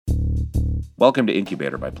Welcome to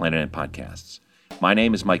Incubator by Planet Ant Podcasts. My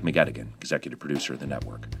name is Mike McGettigan, executive producer of the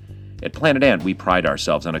network. At Planet Ant, we pride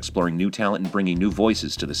ourselves on exploring new talent and bringing new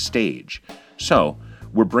voices to the stage. So,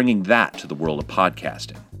 we're bringing that to the world of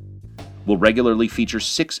podcasting. We'll regularly feature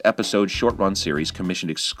 6-episode short-run series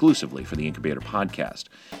commissioned exclusively for the Incubator podcast.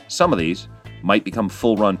 Some of these might become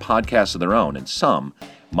full-run podcasts of their own, and some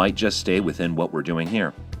might just stay within what we're doing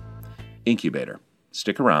here. Incubator.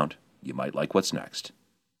 Stick around. You might like what's next.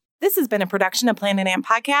 This has been a production of Planet Ant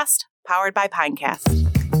Podcast, powered by Pinecast.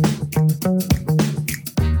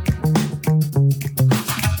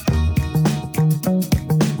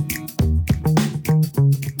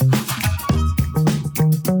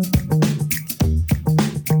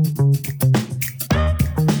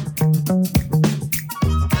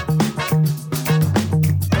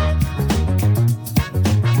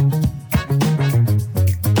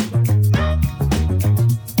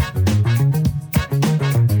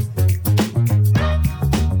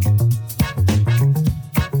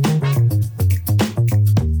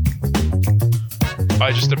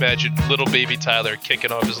 Imagine little baby Tyler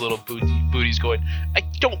kicking off his little booties going, I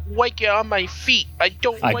don't like it on my feet. I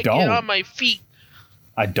don't like it on my feet.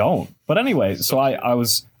 I don't. But anyway, so I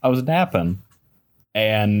was napping,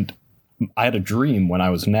 and I had a dream when I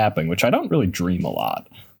was napping, which I don't really dream a lot.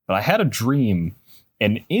 But I had a dream,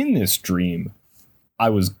 and in this dream, I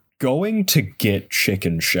was going to get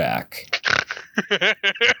Chicken Shack.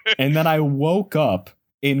 And then I woke up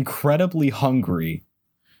incredibly hungry.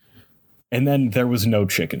 And then there was no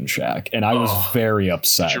Chicken Shack, and I was very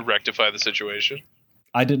upset. Did you rectify the situation?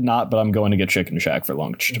 I did not, but I'm going to get Chicken Shack for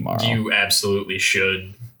lunch tomorrow. You absolutely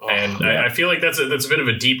should. I feel like that's a bit of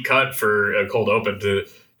a deep cut for a cold open. To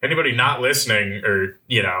anybody not listening or,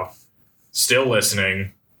 still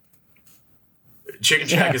listening, Chicken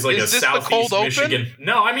Shack is like a Southeast Michigan. Open?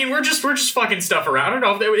 No, I mean, we're just fucking stuff around. I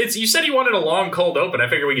don't know. You said you wanted a long cold open. I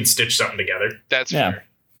figured we could stitch something together. That's fair.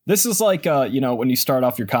 This is like, when you start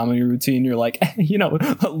off your comedy routine, you're like,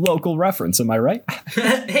 local reference. Am I right?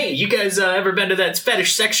 Hey, you guys ever been to that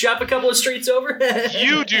fetish sex shop a couple of streets over?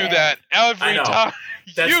 You do that every time.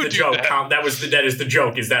 That's the joke. That is the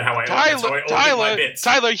joke. Is that how I open my bits?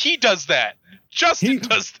 Tyler, he does that. Justin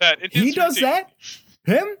does that. He does that?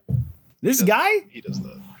 Him? This guy? He does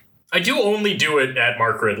that. I do only do it at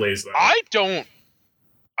Mark Ridley's, though.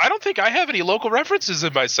 I don't think I have any local references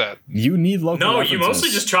in my set. You need local references. No, you mostly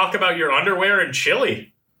just talk about your underwear and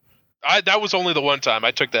chili. That was only the one time. I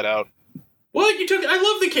took that out. What? I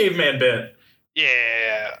love the caveman bit.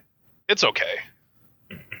 Yeah. It's okay.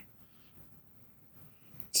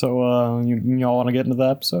 So, y'all want to get into the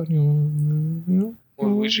episode? Well,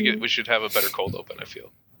 we should have a better cold open, I feel.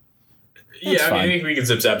 Yeah, I think we can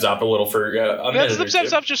zip-zap-zop a little for a minute or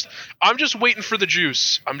two. I'm just waiting for the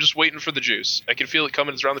juice. I can feel it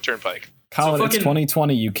coming. It's around the turnpike. Colin, it's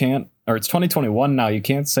 2020. You can't, or it's 2021 now. You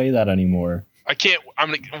can't say that anymore. I can't.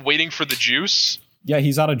 I'm waiting for the juice. Yeah,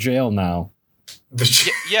 he's out of jail now.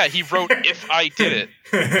 Yeah, he wrote "if I did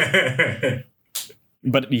it,"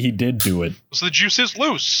 but he did do it. So the juice is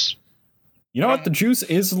loose. You know what? The juice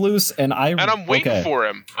is loose, and I'm waiting for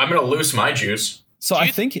him. I'm gonna loose my juice. So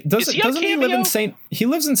I think doesn't he live in He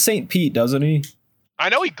lives in St. Pete, doesn't he? I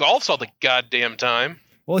know he golfs all the goddamn time.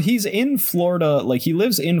 Well, he's in Florida. Like, he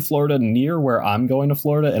lives in Florida near where I'm going to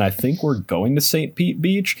Florida, and I think we're going to St. Pete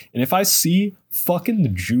Beach. And if I see fucking the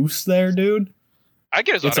juice there, dude, I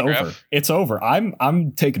get his autograph. It's over.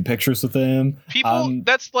 I'm taking pictures with him.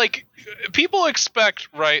 People expect,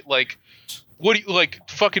 right? Like, what do you like?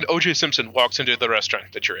 Fucking O.J. Simpson walks into the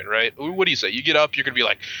restaurant that you're in, right? What do you say? You get up, you're gonna be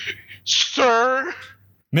like, "Sir,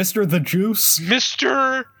 Mr. The Juice,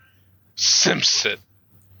 Mr. Simpson,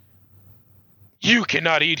 you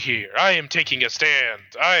cannot eat here. I am taking a stand.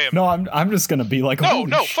 No, I'm just gonna be like, no,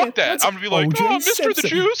 shit, fuck that. I'm gonna be like, Mr. Simpson. The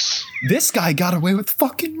Juice. This guy got away with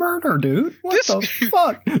fucking murder, dude. What the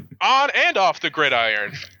fuck? On and off the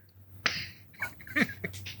gridiron.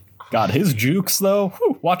 God, his jukes though.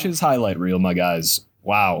 Whew, watch his highlight reel, my guys.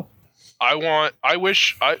 Wow.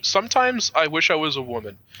 Sometimes I wish I was a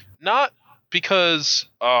woman. Not because,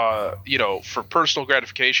 for personal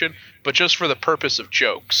gratification, but just for the purpose of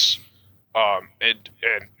jokes, and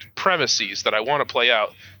premises that I want to play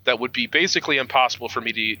out that would be basically impossible for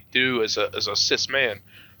me to do as a cis man.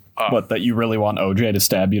 What, that you really want OJ to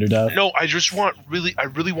stab you to death? No, I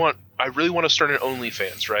really want to start an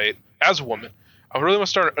OnlyFans, right? As a woman. I really want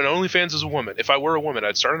to start an OnlyFans as a woman. If I were a woman,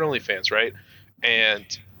 I'd start an OnlyFans, right? And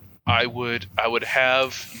I would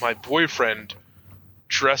have my boyfriend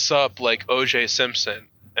dress up like O.J. Simpson,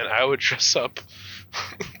 and I would dress up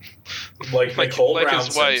Like Nicole like Brown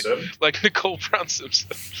his wife, Simpson. like Nicole Brown Simpson,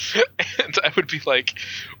 and I would be like,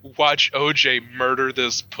 "Watch OJ murder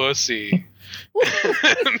this pussy,"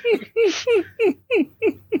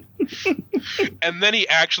 and then he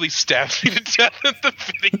actually stabs me to death in the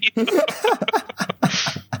video.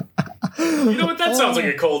 You know what? That sounds like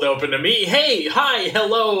a cold open to me. Hey, hi,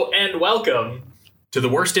 hello, and welcome to the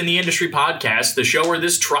Worst in the Industry podcast, the show where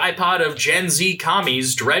this tripod of Gen Z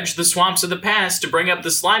commies dredge the swamps of the past to bring up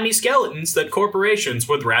the slimy skeletons that corporations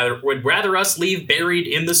would rather us leave buried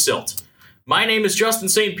in the silt. My name is Justin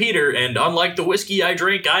St. Peter, and unlike the whiskey I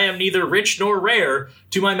drink, I am neither rich nor rare.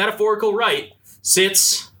 To my metaphorical right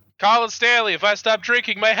sits Colin Stanley. If I stop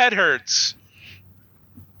drinking, my head hurts.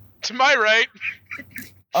 To my right.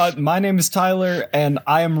 My name is Tyler, and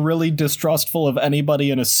I am really distrustful of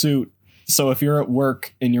anybody in a suit. So if you're at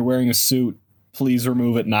work and you're wearing a suit, please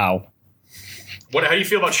remove it now. How do you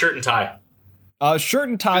feel about shirt and tie? Shirt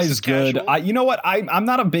and tie is good. casual? You know what? I'm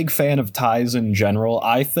not a big fan of ties in general.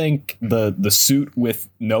 I think the suit with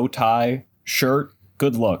no tie shirt,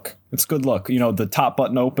 good look. It's good look. You know, the top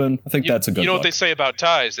button open. I think that's a good You know look. what they say about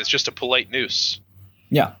ties? It's just a polite noose.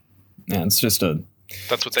 Yeah, it's just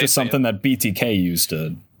That's what they just say. something that BTK used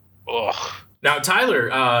to. Ugh. Now, Tyler,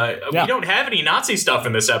 Yeah. we don't have any Nazi stuff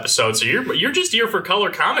in this episode, so you're just here for color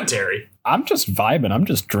commentary. I'm just vibing. I'm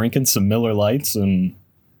just drinking some Miller Lights and.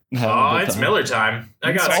 having a Oh, good it's time. Miller time.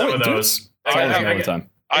 I got It's some always- of dude, those. It's I always have- Miller time.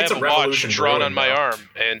 I It's have a a watch revolution drawn brewing, on my though. arm,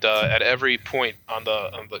 and at every point on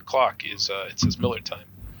the clock it says Miller time.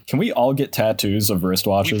 Can we all get tattoos of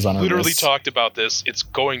wristwatches We've on our literally wrists? talked about this. It's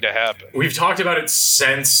going to happen. We've talked about it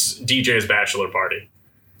since DJ's bachelor party.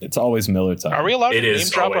 It's always Miller time. Are we allowed It to is name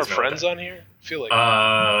drop our always Miller friends time. on here? I feel like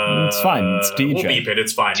It's fine. It's DJ. We'll beep it.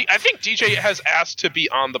 It's fine. I think DJ has asked to be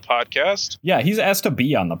on the podcast. Yeah, he's asked to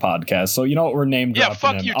be on the podcast, so you know what? We're name dropping Yeah,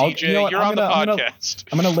 fuck him. you, I'll- DJ. you know what? You're I'm on gonna- the podcast.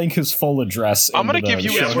 I'm gonna link his full address. I'm gonna into give the you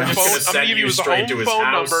show his we're phone. just notes. gonna I'm gonna send give you you his straight home to his phone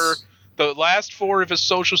house. number, the last four of his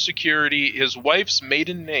social security, his wife's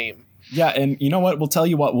maiden name. Yeah, and you know what? We'll tell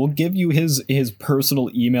you what. We'll give you his personal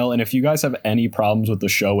email, and if you guys have any problems with the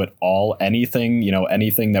show at all, anything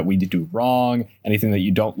that we do wrong, anything that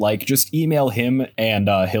you don't like, just email him, and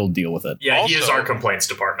he'll deal with it. Yeah, he is Also- our complaints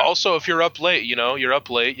department. Also, if you're up late, you're up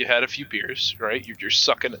late, you had a few beers, right? You're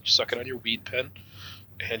sucking on your weed pen,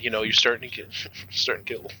 and you're starting to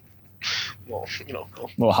get well, A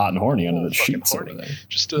little hot and horny under the fucking sheets horny. over there.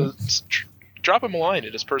 Just drop him a line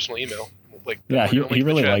at his personal email. Like, Yeah, put it on he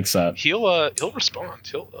really the chat. likes that. He'll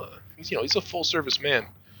respond. He's a full service man.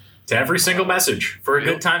 To every single message for a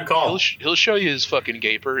good time call. He'll show you his fucking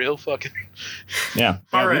gaper. He'll fucking Yeah,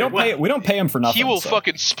 All right, we don't pay him for nothing. he will so.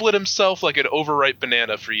 fucking split himself like an overripe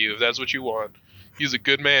banana for you if that's what you want. He's a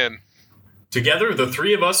good man. Together, the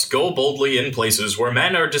three of us go boldly in places where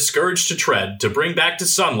men are discouraged to tread, to bring back to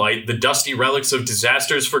sunlight the dusty relics of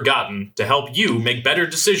disasters forgotten, to help you make better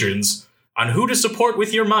decisions on who to support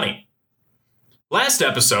with your money. Last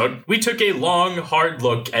episode, we took a long, hard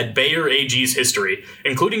look at Bayer AG's history,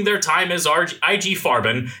 including their time as IG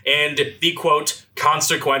Farben and the, quote,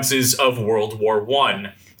 consequences of World War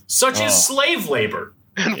I, such as slave labor.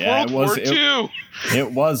 And Yeah, World War II.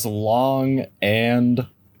 It was long and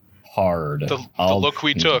hard. The look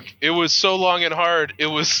we took. It was so long and hard. It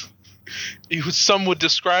was some would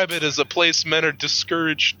describe it as a place men are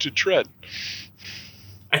discouraged to tread.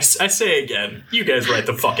 I say again, you guys write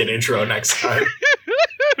the fucking intro next time.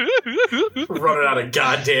 Running out of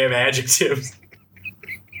goddamn adjectives.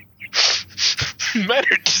 Men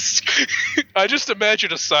are I just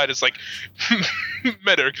imagine a sign. It's like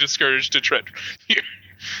men are discouraged to tread here.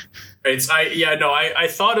 I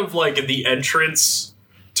thought of like the entrance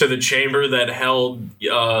to the chamber that held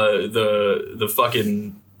the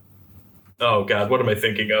fucking, oh god, what am I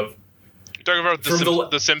thinking of? You're talking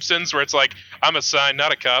about the Simpsons, where it's like, I'm a sign,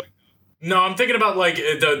 not a cop. No, I'm thinking about like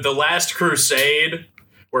the Last Crusade,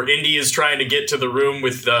 where Indy is trying to get to the room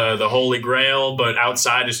with the Holy Grail, but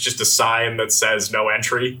outside is just a sign that says no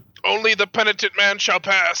entry. Only the penitent man shall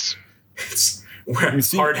pass. It's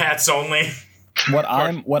see- hard hats only. What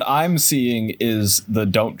I'm seeing is the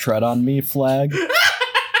 "Don't Tread on Me" flag,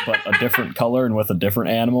 but a different color and with a different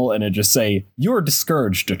animal, and it just say "You're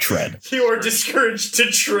discouraged to tread." You are discouraged to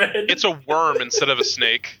tread. It's a worm instead of a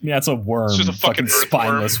snake. Yeah, it's a worm. It's just a fucking earthworm.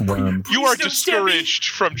 spineless worm. You are Please don't discouraged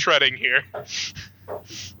from treading here.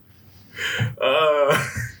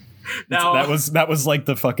 Now That was like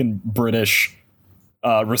the fucking British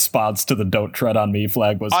response to the "Don't Tread on Me"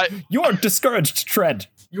 flag was "You are discouraged to tread."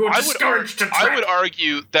 you are discouraged to tread. I would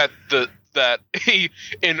argue that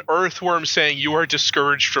an earthworm saying you are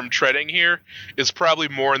discouraged from treading here is probably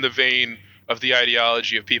more in the vein of the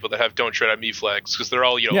ideology of people that have "Don't Tread on Me" flags, because they're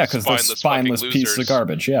all, because they're spineless pieces of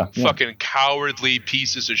garbage. Yeah. Fucking cowardly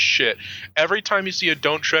pieces of shit. Every time you see a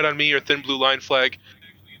 "Don't Tread on Me" or Thin Blue Line flag.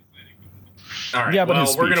 All right.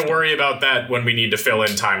 But we're going to worry about that when we need to fill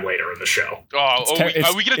in time later in the show.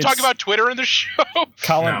 Are we going to talk about Twitter in the show?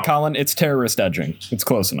 Colin, it's terrorist edging. It's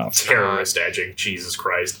close enough. Terrorist edging. Jesus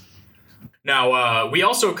Christ. Now, we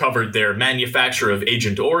also covered their manufacture of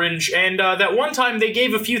Agent Orange, and that one time they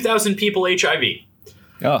gave a few thousand people HIV.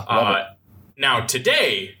 Oh, love it. Now,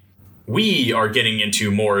 today, we are getting into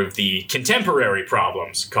more of the contemporary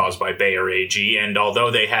problems caused by Bayer AG, and although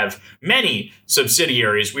they have many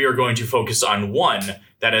subsidiaries, we are going to focus on one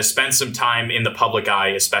that has spent some time in the public eye,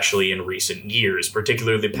 especially in recent years,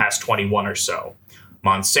 particularly the past 21 or so.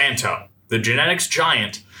 Monsanto, the genetics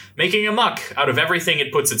giant, making a muck out of everything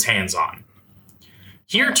it puts its hands on.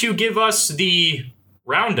 Here to give us the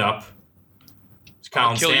roundup,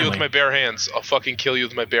 I'll kill you with my bare hands. I'll fucking kill you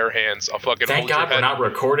with my bare hands. I'll fucking Thank God we're not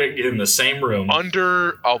recording in the same room.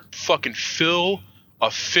 I'll fucking fill a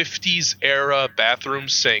 50s era bathroom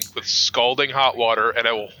sink with scalding hot water, and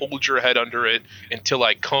I will hold your head under it until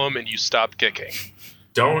I come and you stop kicking.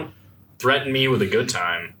 Don't threaten me with a good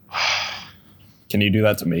time. Can you do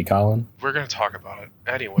that to me, Colin? We're gonna talk about it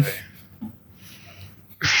anyway.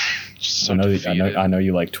 I know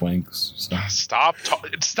you like Twinks. So. Stop.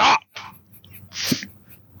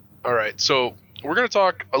 All right, so we're going to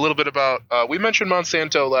talk a little bit about, we mentioned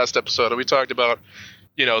Monsanto last episode, and we talked about,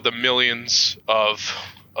 the millions of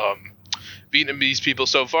Vietnamese people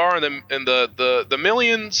so far, and the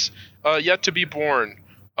millions yet to be born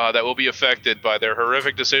that will be affected by their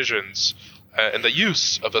horrific decisions and the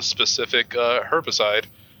use of a specific herbicide,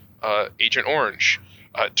 Agent Orange.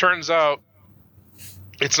 It turns out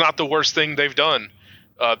it's not the worst thing they've done.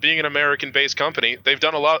 Being an American-based company, they've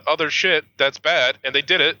done a lot of other shit that's bad, and they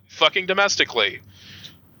did it fucking domestically.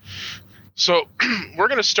 So we're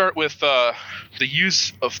going to start with the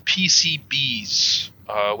use of PCBs,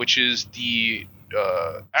 which is the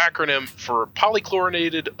acronym for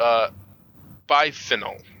polychlorinated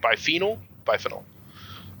biphenyl.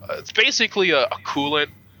 It's basically a coolant.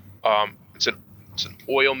 It's an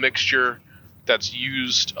oil mixture that's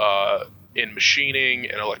used in machining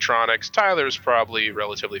and electronics. Tyler's probably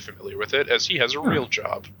relatively familiar with it, as he has a real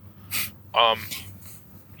job.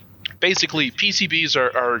 Basically, PCBs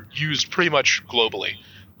are used pretty much globally.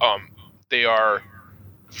 They are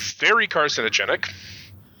very carcinogenic.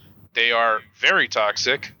 They are very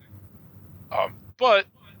toxic. But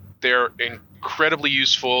they're incredibly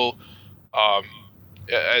useful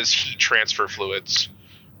as heat transfer fluids.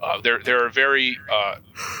 They're a very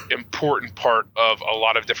important part of a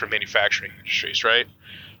lot of different manufacturing industries, right?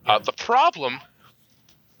 The problem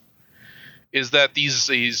is that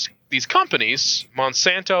these companies,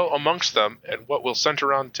 Monsanto amongst them, and what we'll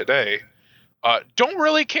center on today, don't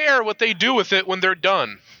really care what they do with it when they're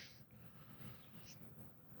done.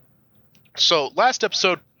 So last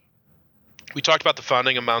episode, we talked about the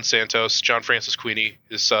founding of Monsanto. John Francis Queeny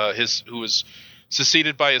who was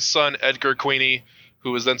succeeded by his son Edgar Queeny,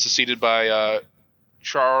 who was then succeeded by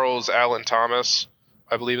Charles Allen Thomas,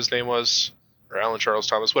 I believe his name was, or Alan Charles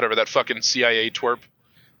Thomas, whatever, that fucking CIA twerp.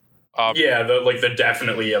 The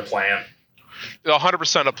definitely a plant.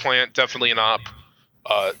 100% a plant, definitely an op.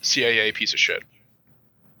 CIA piece of shit.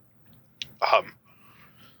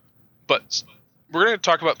 But we're going to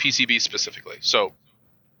talk about PCB specifically. So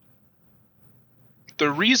the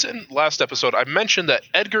reason last episode I mentioned that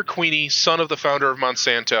Edgar Queeny, son of the founder of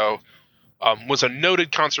Monsanto, was a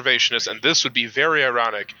noted conservationist, and this would be very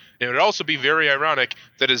ironic. And it would also be very ironic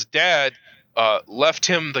that his dad left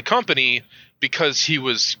him the company because he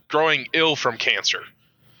was growing ill from cancer.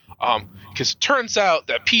 Because it turns out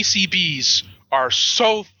that PCBs are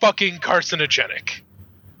so fucking carcinogenic.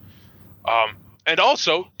 And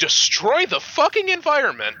also destroy the fucking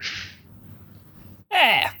environment.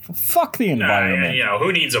 Fuck the environment.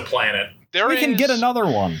 Who needs a planet? We can get another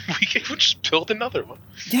one. We'll just build another one.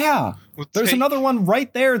 Yeah. There's another one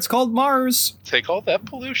right there. It's called Mars. Take all that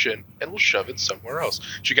pollution and we'll shove it somewhere else.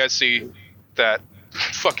 Did you guys see that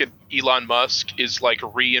fucking Elon Musk is like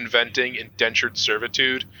reinventing indentured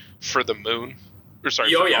servitude for the moon? For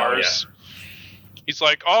Mars? Yeah. He's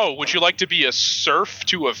like, oh, would you like to be a serf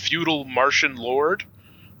to a feudal Martian lord?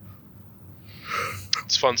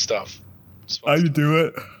 It's fun stuff. I'd do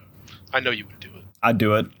it. I know you would do it. I'd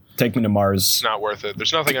do it. Take me to Mars. It's not worth it.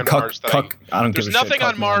 There's nothing on Mars that there's nothing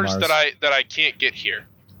on Mars that I can't get here.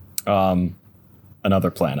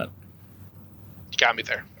 Another planet. You got me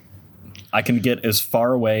there. I can get as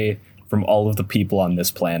far away from all of the people on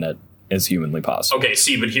this planet as humanly possible. Okay,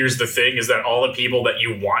 see, but here's the thing, is that all the people that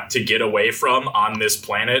you want to get away from on this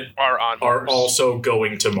planet are also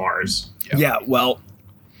going to Mars. Yeah, well,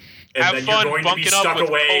 and have then fun you're going to be stuck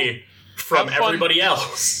away from everybody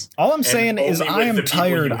else. all I'm saying is I am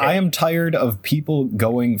tired. I am tired of people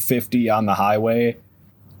going 50 on the highway.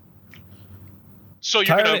 So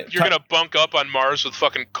you're gonna bunk up on Mars with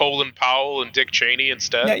fucking Colin Powell and Dick Cheney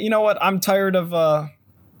instead? Yeah, you know what? I'm tired of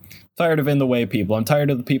in the way people. I'm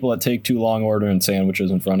tired of the people that take too long ordering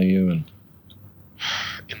sandwiches in front of you and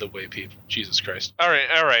in the way people. Jesus Christ. All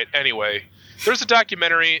right. Anyway, there's a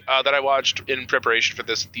documentary that I watched in preparation for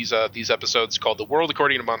these episodes called "The World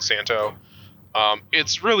According to Monsanto."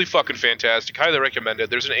 It's really fucking fantastic. Highly recommend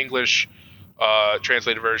it. There's an English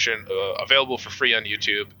translated version available for free on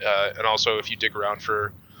YouTube, and also if you dig around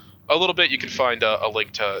for a little bit, you can find a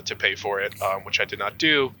link to pay for it, which I did not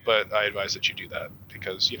do, but I advise that you do that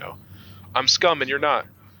because I'm scum and you're not.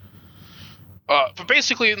 But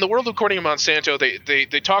basically, in The World According to Monsanto,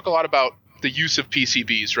 they talk a lot about the use of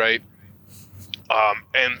PCBs, right?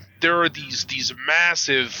 And there are these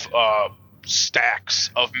massive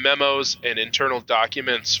stacks of memos and internal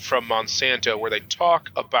documents from Monsanto where they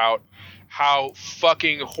talk about how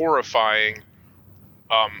fucking horrifying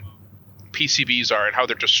PCBs are and how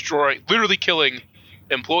they're literally killing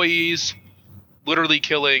employees, literally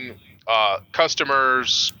killing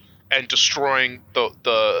customers, and destroying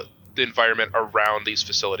the environment around these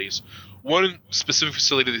facilities. One specific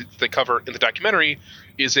facility that they cover in the documentary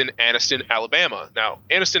is in Anniston, Alabama. Now,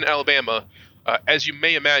 Anniston, Alabama, as you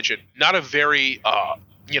may imagine, not a very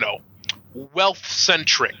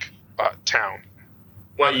wealth-centric town.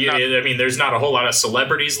 Well, I mean, there's not a whole lot of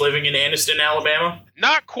celebrities living in Anniston, Alabama?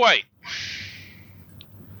 Not quite.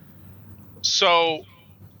 So,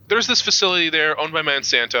 there's this facility there owned by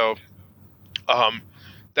Monsanto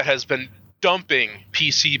that has been dumping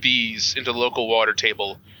PCBs into the local water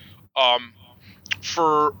table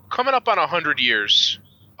for coming up on 100 years,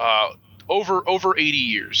 over 80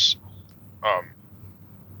 years.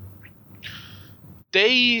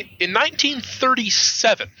 In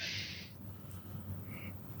 1937,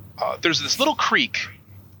 there's this little creek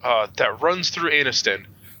that runs through Anniston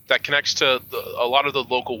that connects to a lot of the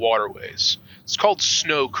local waterways. It's called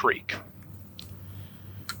Snow Creek.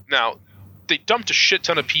 Now, they dumped a shit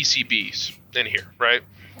ton of PCBs in here, right?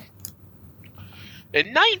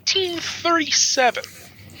 In 1937,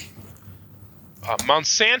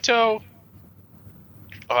 Monsanto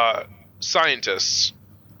scientists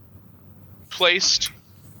placed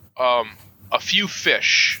a few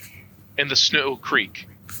fish in the Snow Creek,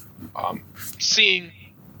 seeing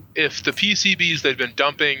if the PCBs they'd been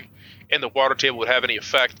dumping in the water table would have any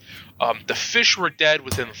effect. The fish were dead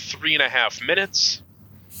within 3.5 minutes.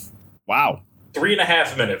 Wow.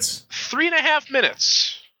 3.5 minutes. 3.5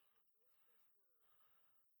 minutes.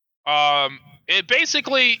 It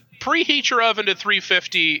basically preheat your oven to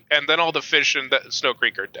 350, and then all the fish in the Snow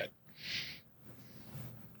Creek are dead.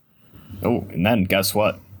 Oh, and then guess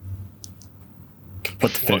what?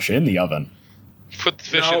 Put the fish in the oven. Put the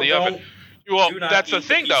fish in the oven. Well, that's the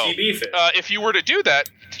thing, though. If you were to do that,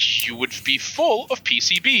 you would be full of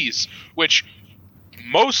PCBs, which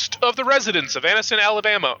most of the residents of Anniston,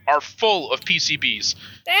 Alabama, are full of PCBs.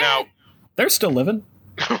 Now, they're still living.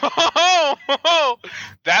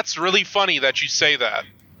 That's really funny that you say that.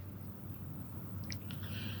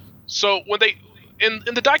 So when they in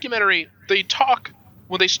the documentary, they talk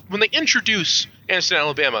when they introduce Anniston,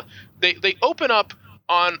 Alabama, they open up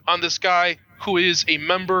on this guy who is a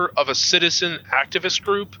member of a citizen activist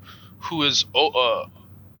group who is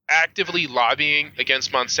actively lobbying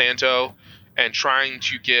against Monsanto and trying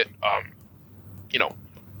to get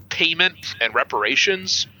payment and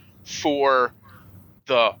reparations for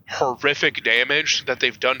the horrific damage that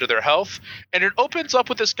they've done to their health. And it opens up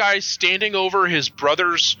with this guy standing over his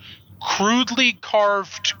brother's crudely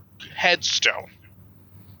carved headstone.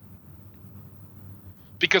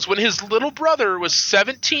 Because when his little brother was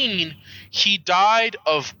 17, he died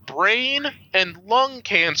of brain and lung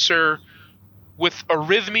cancer with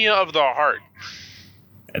arrhythmia of the heart.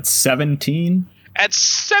 At 17? At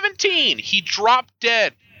 17, he dropped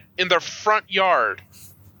dead in their front yard.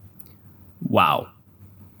 Wow.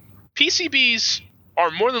 PCBs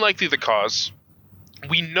are more than likely the cause.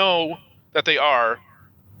 We know that they are,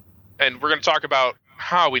 and we're going to talk about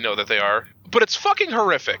how we know that they are. But it's fucking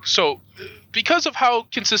horrific. So, because of how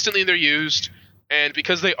consistently they're used, and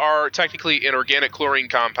because they are technically an organic chlorine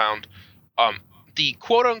compound, the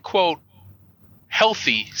quote-unquote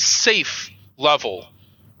healthy, safe level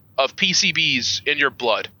of PCBs in your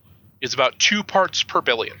blood is about 2 parts per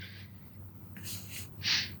billion.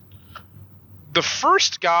 The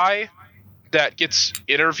first guy that gets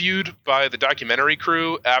interviewed by the documentary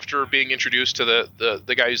crew after being introduced to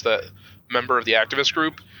the guy who's the member of the activist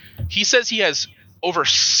group, he says he has over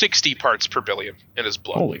 60 parts per billion in his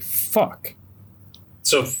blood. Holy fuck.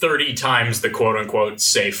 So 30 times the quote-unquote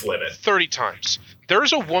safe limit. 30 times.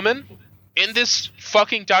 There's a woman in this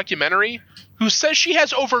fucking documentary who says she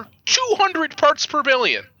has over 200 parts per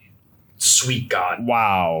billion. Sweet God.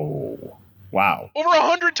 Wow. Over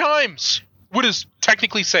 100 times what is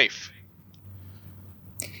technically safe.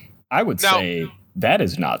 I would say that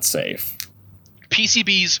is not safe.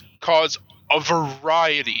 PCBs cause a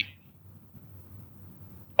variety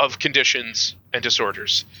of conditions and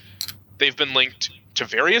disorders. They've been linked to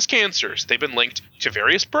various cancers. They've been linked to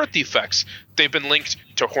various birth defects. They've been linked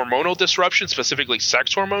to hormonal disruption, specifically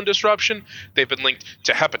sex hormone disruption. They've been linked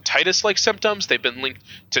to hepatitis-like symptoms. They've been linked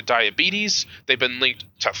to diabetes. They've been linked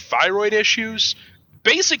to thyroid issues.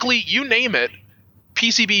 Basically, you name it,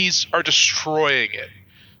 PCBs are destroying it.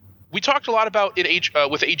 We talked a lot about it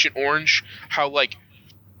with Agent Orange, how like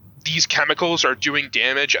these chemicals are doing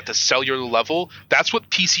damage at the cellular level. That's what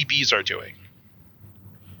PCBs are doing.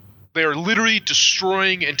 They are literally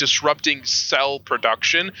destroying and disrupting cell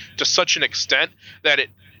production to such an extent that it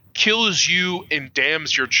kills you and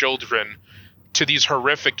damns your children to these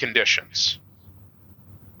horrific conditions.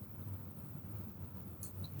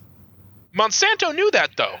 Monsanto knew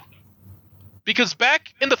that, though, because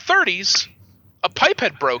back in the 30s, a pipe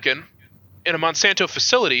had broken in a Monsanto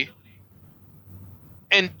facility,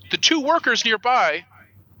 and the two workers nearby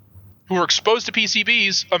who were exposed to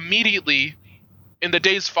PCBs immediately in the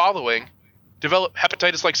days following developed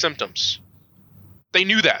hepatitis-like symptoms. They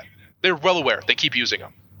knew that. They're well aware. They keep using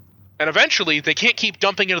them. And eventually, they can't keep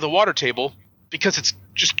dumping into the water table because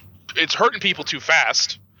it's hurting people too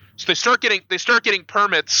fast. So they start getting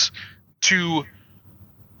permits to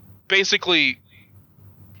basically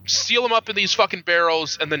seal them up in these fucking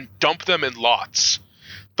barrels and then dump them in lots.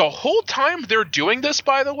 The whole time they're doing this,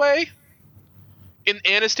 by the way, in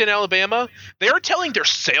Anniston, Alabama, they are telling their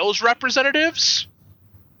sales representatives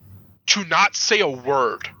to not say a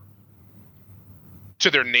word to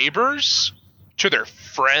their neighbors, to their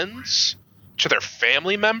friends, to their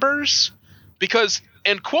family members, because,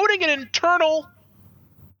 and quoting an internal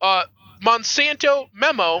Monsanto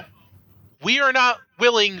memo, we are not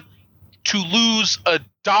willing to lose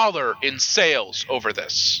 $1 in sales over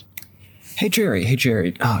this. Hey Jerry,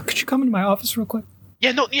 could you come into my office real quick?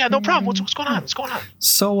 No problem. What's going on?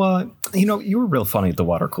 So, you were real funny at the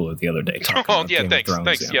water cooler the other day. Oh, yeah,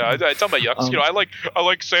 thanks. Yeah, I tell my yucks. I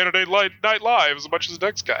like Saturday Night Live as much as the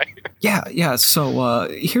next guy. Yeah. So,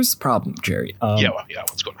 here's the problem, Jerry.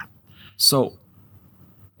 What's going on? So,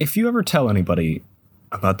 if you ever tell anybody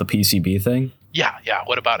about the PCB thing, yeah,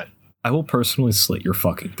 what about it? I will personally slit your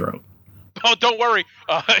fucking throat. Oh, don't worry.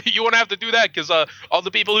 You won't have to do that because all the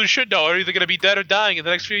people who should know are either going to be dead or dying in the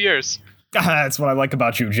next few years. That's what I like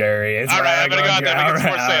about you, Jerry. All right, I'm going to go out there and make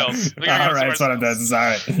some more sales. All right, that's what I'm doing.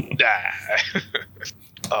 Sorry.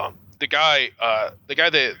 The guy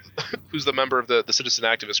that who's the member of the citizen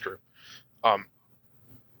activist group,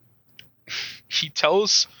 he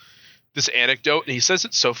tells this anecdote, and he says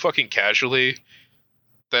it so fucking casually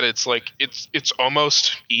that it's like it's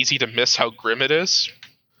almost easy to miss how grim it is.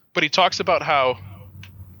 But he talks about how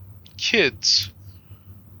kids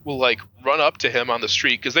will like run up to him on the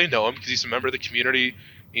street because they know him because he's a member of the community.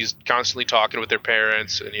 He's constantly talking with their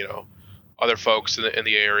parents and other folks in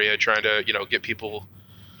the area, trying to get people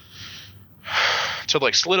to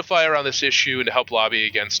like solidify around this issue and to help lobby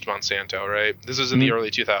against Monsanto. Right? This is in the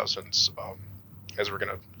early 2000s, as we're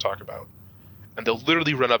gonna talk about. And they'll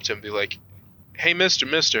literally run up to him and be like, "Hey,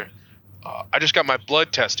 Mister, I just got my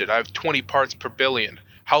blood tested. I have 20 parts per billion.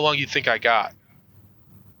 How long you think I got?"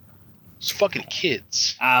 It's fucking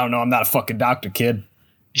kids. I don't know. I'm not a fucking doctor, kid.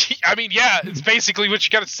 I mean, yeah, it's basically what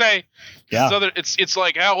you got to say. Yeah. It's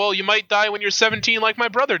like, oh, well, you might die when you're 17 like my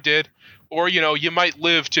brother did. Or, you might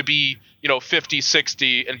live to be, 50,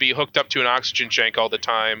 60 and be hooked up to an oxygen tank all the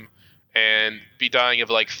time and be dying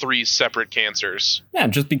of like 3 separate cancers. Yeah,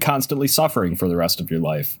 and just be constantly suffering for the rest of your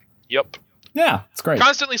life. Yep. Yeah, it's great.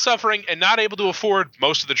 Constantly suffering and not able to afford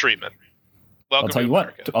most of the treatment. Welcome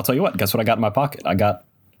I'll tell you what. Guess what I got in my pocket?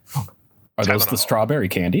 Are those Tylenol. The strawberry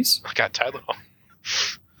candies? I got Tylenol.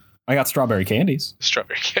 I got strawberry candies.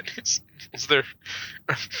 Strawberry candies. Is there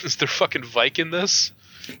fucking Vike in this?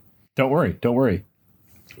 Don't worry.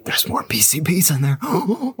 There's more PCBs in there.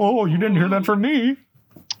 Oh, you didn't hear that from me.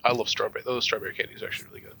 I love strawberry. Those strawberry candies are actually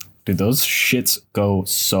really good. Dude, those shits go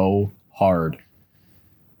so hard.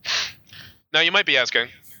 Now you might be asking,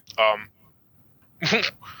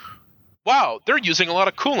 wow, they're using a lot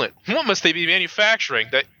of coolant. What must they be manufacturing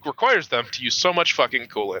that requires them to use so much fucking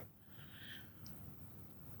coolant?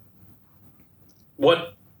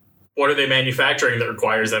 What are they manufacturing that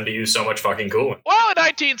requires them to use so much fucking coolant? Well, in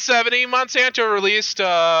 1970, Monsanto released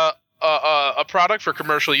a product for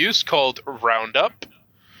commercial use called Roundup.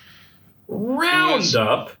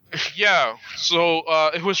 Roundup? Yeah, so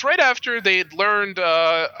it was right after they had learned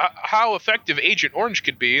how effective Agent Orange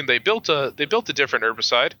could be, and they built a different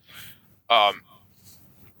herbicide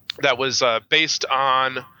that was based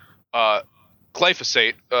on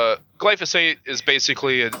glyphosate. Glyphosate is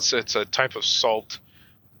basically it's a type of salt,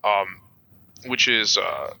 which is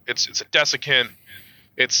it's a desiccant.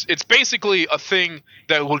 It's basically a thing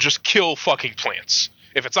that will just kill fucking plants.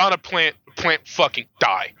 If it's on a plant, the plant fucking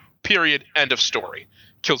die. Period. End of story.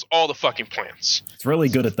 Kills all the fucking plants. It's really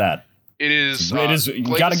good at that. It is. You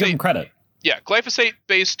gotta give them credit. Yeah,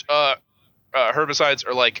 glyphosate-based herbicides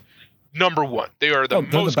are like number one. They are the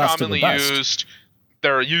most commonly used.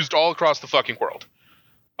 They're used all across the fucking world.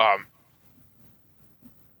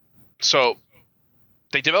 So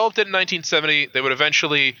they developed it in 1970. They would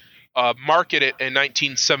eventually market it in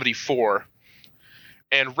 1974,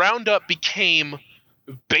 and Roundup became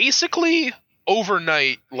basically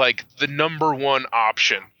overnight like the number one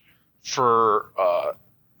option for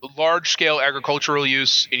large-scale agricultural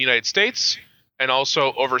use in the United States and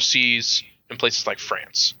also overseas in places like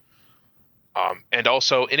France, and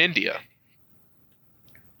also in India.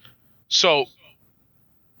 So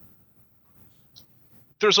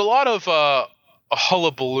there's a lot of a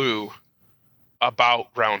hullabaloo about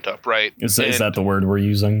Roundup, right? Is that the word we're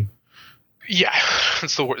using? Yeah,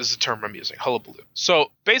 that's the word. This is the term I'm using. Hullabaloo. So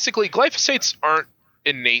basically, glyphosates aren't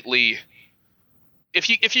innately. If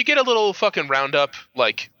you get a little fucking Roundup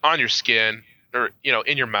like on your skin or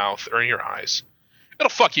in your mouth or in your eyes, it'll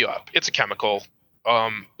fuck you up. It's a chemical.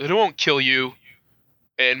 It won't kill you,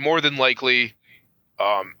 and more than likely,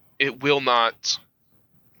 it will not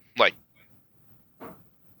like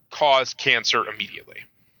cause cancer immediately.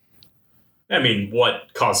 I mean,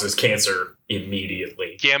 what causes cancer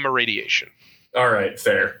immediately? Gamma radiation. All right,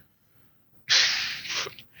 fair.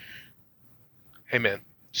 Hey man,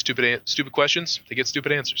 stupid questions, they get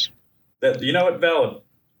stupid answers. You know what? Valid.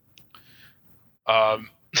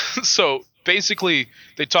 So basically,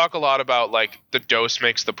 they talk a lot about like the dose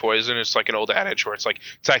makes the poison. It's like an old adage where it's like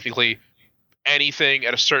technically anything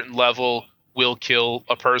at a certain level will kill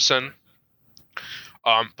a person.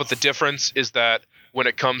 But the difference is that when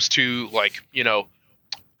it comes to like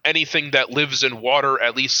anything that lives in water,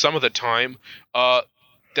 at least some of the time,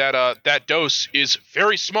 that dose is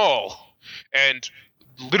very small and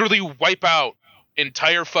literally wipe out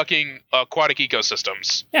entire fucking aquatic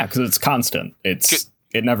ecosystems. Yeah, because it's constant.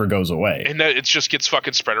 It never goes away. And it just gets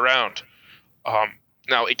fucking spread around.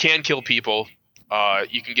 Now, it can kill people.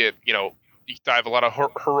 You can get, you die of a lot of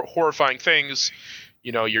horrifying things.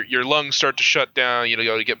 Your lungs start to shut down.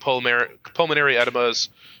 You get pulmonary edemas.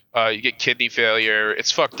 You get kidney failure.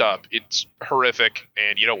 It's fucked up. It's horrific,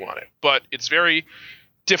 and you don't want it. But it's very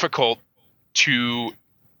difficult to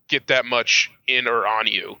get that much in or on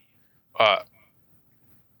you.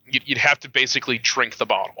 You'd have to basically drink the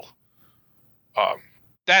bottle.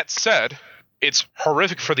 That said, it's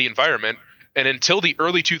horrific for the environment, and until the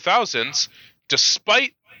early 2000s,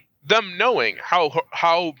 despite them knowing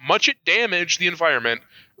how much it damaged the environment,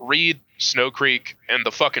 read Snow Creek and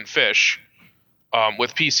the fucking fish,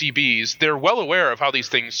 with PCBs, they're well aware of how these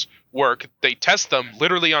things work. They test them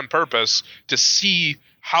literally on purpose to see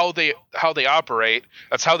how they operate.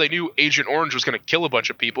 That's how they knew Agent Orange was going to kill a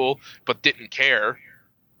bunch of people, but didn't care.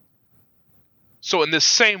 So in this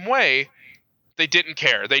same way, they didn't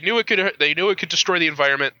care. They knew it could destroy the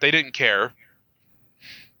environment. They didn't care.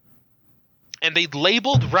 And they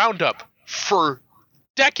labeled Roundup for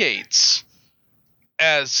decades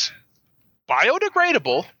as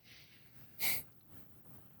biodegradable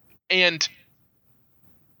and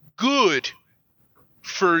good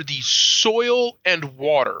for the soil and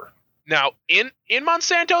water. Now, in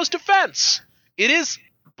Monsanto's defense, it is,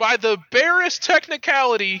 by the barest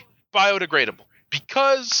technicality, biodegradable.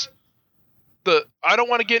 Because I don't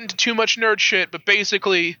want to get into too much nerd shit, but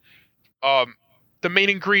basically, the main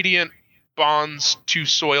ingredient bonds to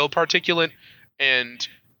soil particulate, and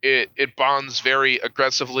it bonds very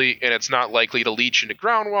aggressively, and it's not likely to leach into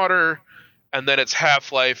groundwater. And then its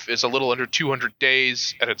half-life is a little under 200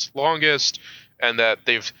 days at its longest, and that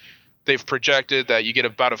they've projected that you get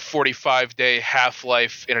about a 45-day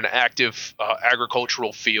half-life in an active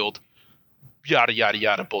agricultural field. Yada, yada,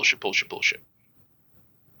 yada, bullshit.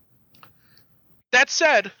 That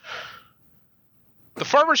said, the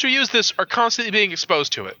farmers who use this are constantly being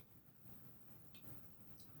exposed to it.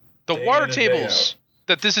 The water tables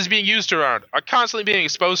that this is being used around are constantly being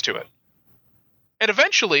exposed to it. And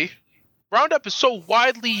eventually, Roundup is so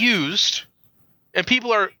widely used, and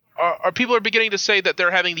people are beginning to say that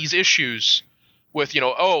they're having these issues with,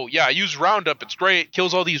 oh yeah, I use Roundup, it's great,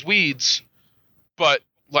 kills all these weeds, but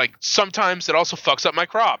like sometimes it also fucks up my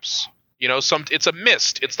crops. It's a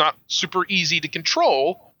mist. It's not super easy to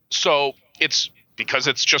control, so it's because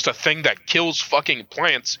it's just a thing that kills fucking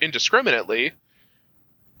plants indiscriminately.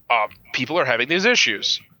 People are having these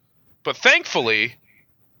issues. But thankfully,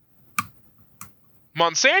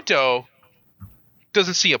 Monsanto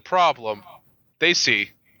doesn't see a problem. They see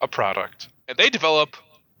a product. And they develop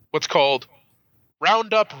what's called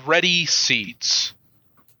Roundup Ready seeds.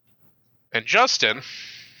 And Justin,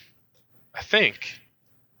 I think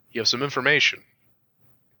you have some information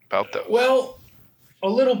about those. Well, a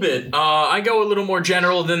little bit. I go a little more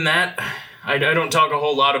general than that. I don't talk a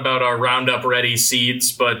whole lot about our Roundup Ready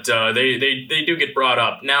seeds, but they do get brought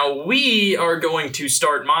up. Now, we are going to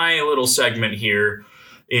start my little segment here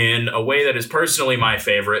in a way that is personally my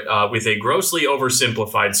favorite, with a grossly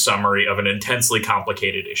oversimplified summary of an intensely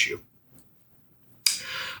complicated issue.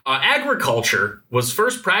 Agriculture was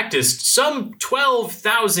first practiced some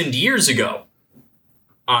 12,000 years ago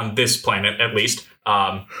on this planet, at least.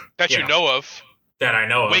 That you know of. That I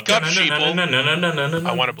know of. Wake up, sheeple.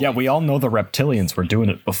 I want to believe. Yeah, we all know the reptilians were doing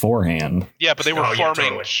it beforehand. Yeah, but they were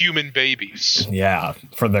farming human babies. Yeah,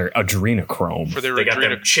 for their adrenochrome. They got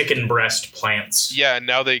them chicken breast plants. Yeah, and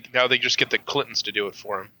now they just get the Clintons to do it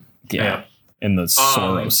for them. Yeah, and the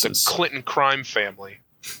Soroses. The Clinton crime family.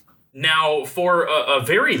 Now, for a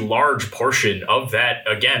very large portion of that,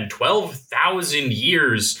 again, 12,000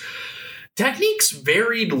 years, techniques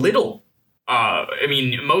varied little.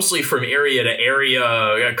 Mostly from area to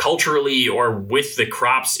area, culturally or with the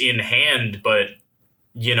crops in hand. But,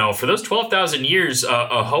 for those 12,000 years,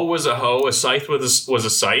 a hoe was a hoe, a scythe was a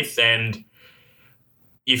scythe, and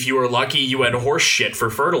if you were lucky, you had horse shit for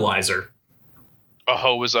fertilizer. A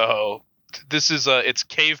hoe was a hoe. This is it's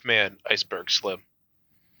caveman Iceberg Slim.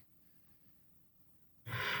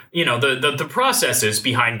 The processes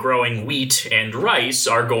behind growing wheat and rice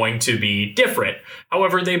are going to be different.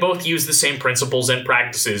 However, they both use the same principles and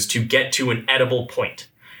practices to get to an edible point.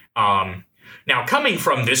 Now, coming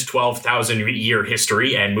from this 12,000-year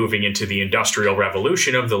history and moving into the Industrial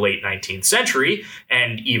Revolution of the late 19th century,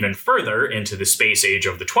 and even further into the space age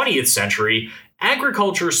of the 20th century,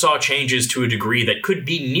 agriculture saw changes to a degree that could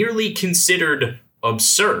be nearly considered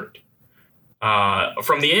absurd.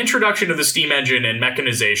 From the introduction of the steam engine and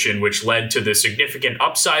mechanization, which led to the significant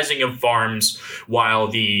upsizing of farms, while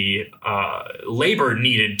the labor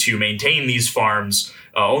needed to maintain these farms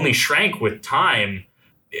only shrank with time,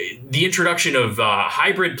 the introduction of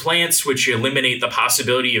hybrid plants, which eliminate the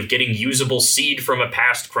possibility of getting usable seed from a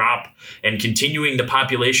past crop, and continuing the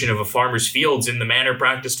population of a farmer's fields in the manner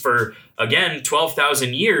practiced for, again,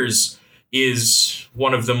 12,000 years, is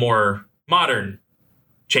one of the more modern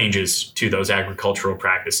changes to those agricultural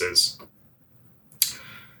practices.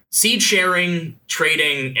 Seed sharing,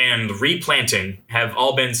 trading, and replanting have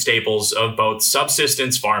all been staples of both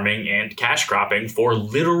subsistence farming and cash cropping for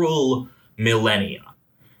literal millennia.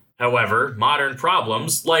 However, modern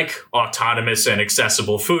problems like autonomous and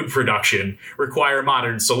accessible food production require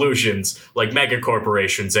modern solutions like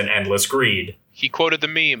megacorporations and endless greed. He quoted the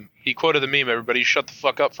meme. Everybody shut the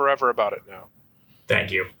fuck up forever about it now.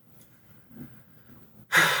 Thank you.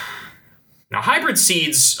 Now, hybrid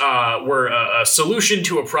seeds were a solution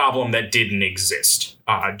to a problem that didn't exist.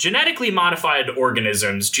 Genetically modified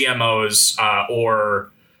organisms, GMOs,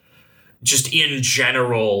 or just in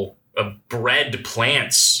general bred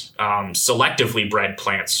plants, selectively bred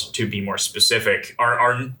plants, to be more specific,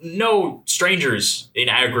 are no strangers in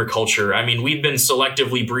agriculture. I mean, we've been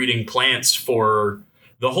selectively breeding plants for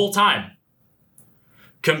the whole time.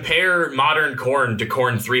 Compare modern corn to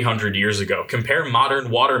corn 300 years ago. Compare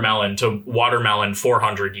modern watermelon to watermelon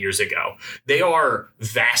 400 years ago. They are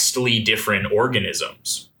vastly different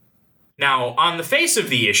organisms. Now, on the face of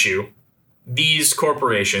the issue, these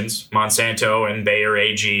corporations, Monsanto and Bayer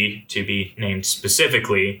AG to be named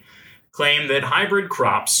specifically, claim that hybrid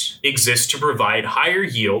crops exist to provide higher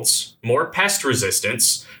yields, more pest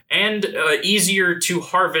resistance, and easier to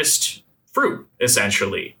harvest fruit,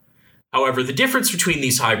 essentially. However, the difference between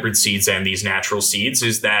these hybrid seeds and these natural seeds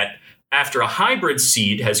is that after a hybrid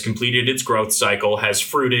seed has completed its growth cycle, has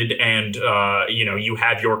fruited, and you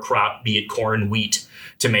have your crop, be it corn, wheat,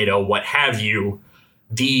 tomato, what have you,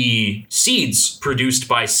 the seeds produced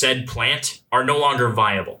by said plant are no longer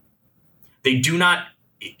viable. They do not.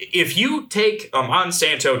 If you take a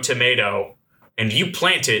Monsanto tomato and you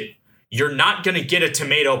plant it, you're not going to get a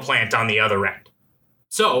tomato plant on the other end.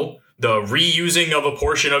 So the reusing of a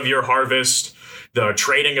portion of your harvest, the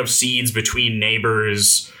trading of seeds between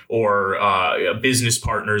neighbors or business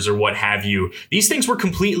partners or what have you, these things were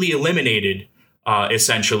completely eliminated,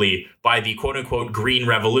 essentially, by the quote-unquote green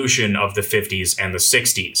revolution of the 50s and the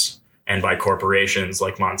 60s, and by corporations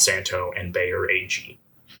like Monsanto and Bayer AG.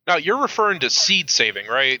 Now, you're referring to seed saving,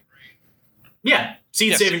 right? Yeah,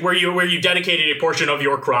 seed saving, where you dedicated a portion of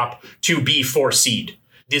your crop to be for seed.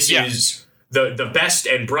 This is the best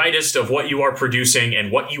and brightest of what you are producing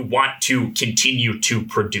and what you want to continue to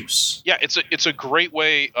produce. Yeah, it's a great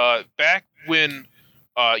way. Back when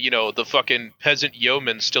the fucking peasant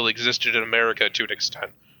yeoman still existed in America to an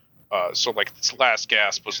extent. So like this last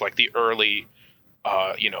gasp was like the early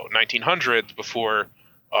 1900s, before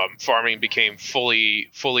farming became fully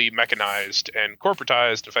mechanized and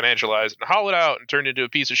corporatized and financialized and hollowed out and turned into a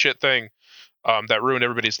piece of shit thing that ruined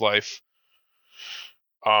everybody's life.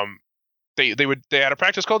 They had a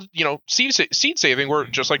practice called seed saving, where,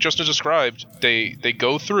 just like Justin described, they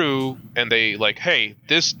go through and they like, hey,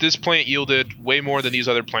 this plant yielded way more than these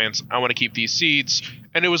other plants, I want to keep these seeds.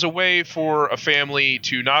 And it was a way for a family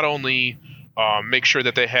to not only make sure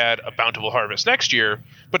that they had a bountiful harvest next year,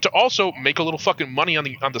 but to also make a little fucking money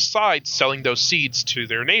on the side, selling those seeds to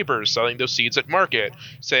their neighbors, selling those seeds at market,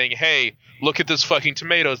 saying, hey, look at this fucking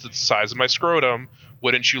tomatoes that's the size of my scrotum.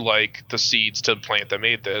 Wouldn't you like the seeds to the plant that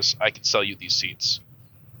made this? I can sell you these seeds.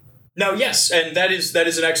 Now, yes, and that is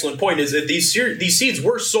an excellent point, is that these seeds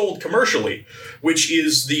were sold commercially, which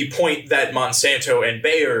is the point that Monsanto and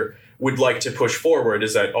Bayer would like to push forward,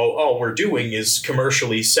 is that all we're doing is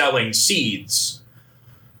commercially selling seeds.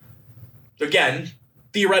 Again,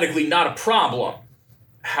 theoretically not a problem.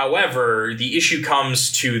 However, the issue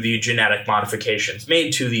comes to the genetic modifications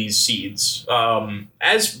made to these seeds.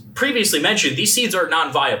 As previously mentioned, these seeds are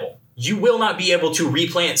non-viable. You will not be able to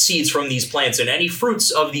replant seeds from these plants, and any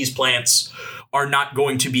fruits of these plants are not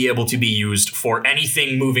going to be able to be used for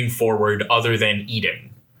anything moving forward other than eating.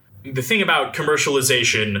 The thing about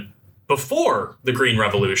commercialization before the Green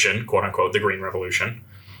Revolution, quote-unquote the Green Revolution,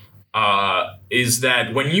 is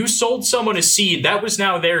that when you sold someone a seed, that was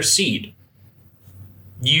now their seed.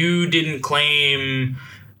 You didn't claim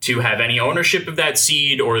to have any ownership of that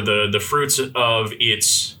seed or the fruits of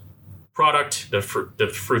its product, the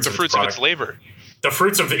fruits of its labor, the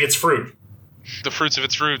fruits of its fruit, the fruits of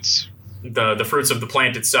its roots, the fruits of the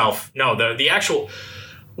plant itself. No, the actual,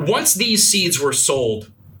 once these seeds were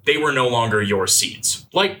sold, they were no longer your seeds,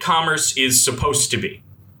 like commerce is supposed to be.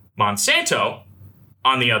 Monsanto,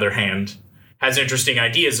 on the other hand, has interesting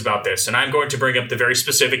ideas about this, and I'm going to bring up the very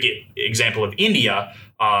specific example of India,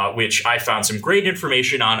 which I found some great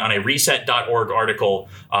information on a reset.org article.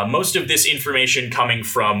 Most of this information coming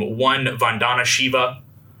from one Vandana Shiva.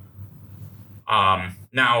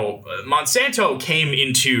 Now, Monsanto came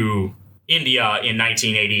into India in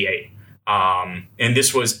 1988, and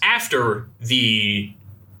this was after the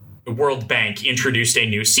World Bank introduced a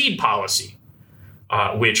new seed policy,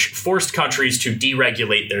 which forced countries to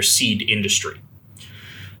deregulate their seed industry.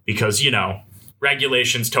 Because,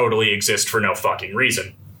 regulations totally exist for no fucking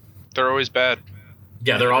reason. They're always bad.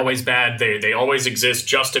 Yeah, they're always bad. They always exist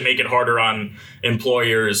just to make it harder on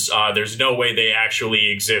employers. There's no way they actually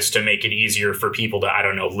exist to make it easier for people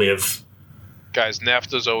to, live. Guys,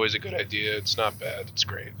 NAFTA's always a good idea. It's not bad. It's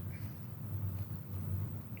great.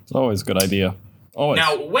 It's always a good idea. Always.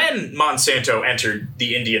 Now, when Monsanto entered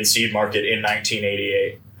the Indian seed market in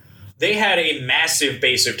 1988, they had a massive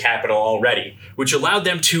base of capital already, which allowed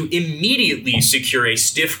them to immediately secure a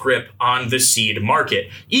stiff grip on the seed market.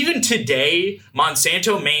 Even today,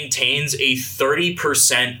 Monsanto maintains a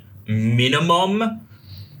 30% minimum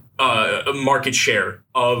market share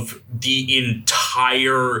of the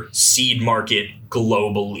entire seed market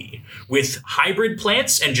globally, with hybrid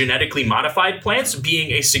plants and genetically modified plants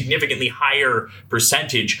being a significantly higher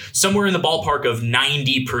percentage, somewhere in the ballpark of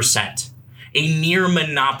 90%, a near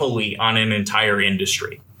monopoly on an entire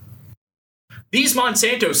industry. These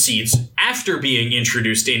Monsanto seeds, after being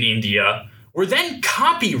introduced in India, were then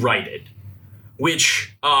copyrighted,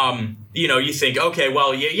 which, you think, okay,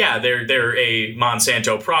 well, yeah, they're a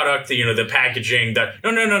Monsanto product, the packaging,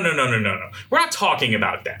 No. We're not talking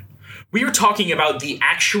about that. We are talking about the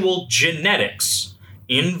actual genetics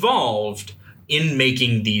involved in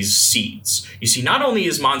making these seeds. You see, not only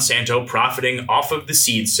is Monsanto profiting off of the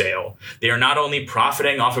seed sale, they are not only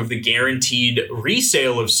profiting off of the guaranteed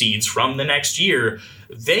resale of seeds from the next year,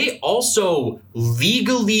 they also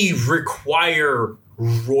legally require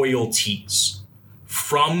royalties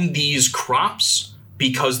from these crops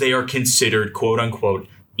because they are considered, quote unquote,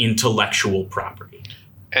 intellectual property.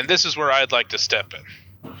 And this is where I'd like to step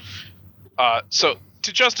in. So,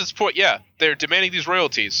 to Justin's point, yeah, they're demanding these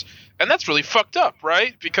royalties. And that's really fucked up,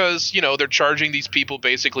 right? Because, they're charging these people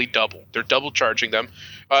basically double. They're double charging them.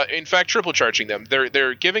 In fact, triple charging them.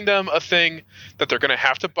 They're giving them a thing that they're going to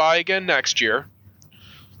have to buy again next year.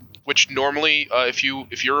 Which normally, if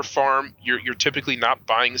you're a farm, you're typically not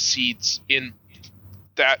buying seeds in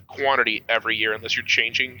that quantity every year unless you're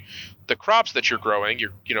changing the crops that you're growing.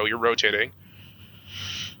 You're rotating.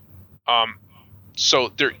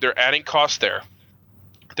 So they're adding cost there.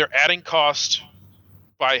 They're adding cost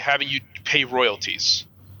by having you pay royalties.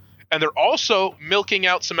 And they're also milking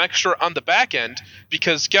out some extra on the back end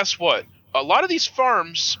because guess what? A lot of these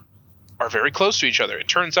farms are very close to each other. It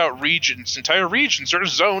turns out entire regions are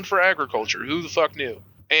zoned for agriculture. Who the fuck knew?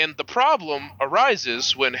 And the problem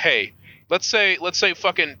arises when, hey, let's say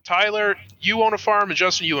fucking Tyler, you own a farm, and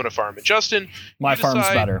Justin, you own a farm. And Justin, my farm's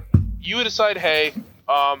better. You decide, hey,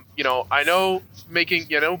 I know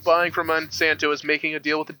buying from Monsanto is making a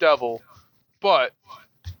deal with the devil, but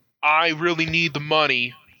I really need the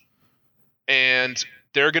money, and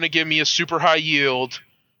they're going to give me a super high yield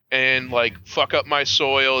and, fuck up my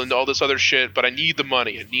soil and all this other shit, but I need the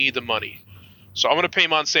money. So I'm going to pay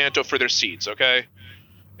Monsanto for their seeds, okay?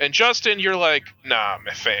 And Justin, you're like, nah,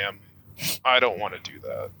 my fam, I don't want to do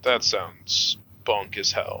that. That sounds bunk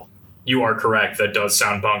as hell. You are correct. That does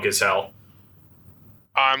sound bunk as hell.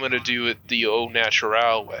 I'm going to do it the au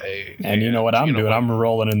natural way. And you know what I'm doing? I'm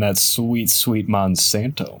rolling in that sweet, sweet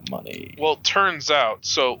Monsanto money. Well, turns out,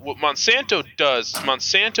 so what Monsanto does,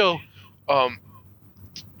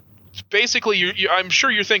 basically, I'm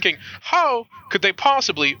sure you're thinking, how could they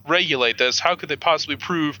possibly regulate this? How could they possibly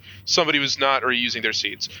prove somebody was not or using their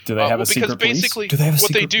seeds? Do they have a secret police? Because basically,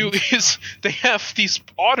 what they do is they have these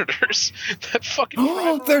auditors that fucking.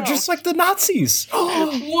 Oh, they're just like the Nazis.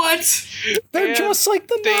 What? They're just like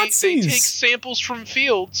the Nazis. They take samples from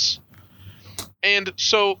fields, and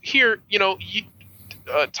so here,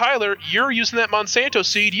 Tyler, you're using that Monsanto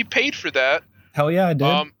seed. You paid for that. Hell yeah, I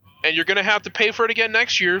did. And you're going to have to pay for it again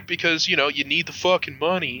next year because, you need the fucking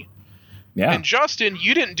money. Yeah. And Justin,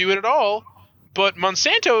 you didn't do it at all, but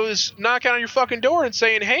Monsanto is knocking on your fucking door and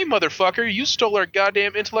saying, hey, motherfucker, you stole our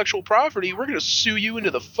goddamn intellectual property. We're going to sue you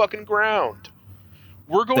into the fucking ground.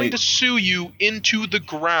 We're going to sue you into the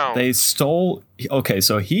ground. They stole... Okay,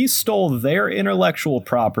 so he stole their intellectual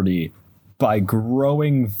property by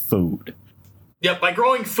growing food. Yeah, by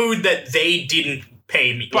growing food that they didn't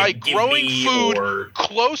pay me. By growing food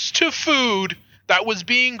close to food that was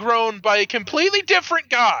being grown by a completely different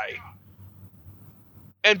guy.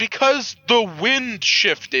 And because the wind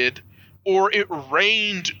shifted or it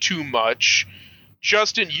rained too much,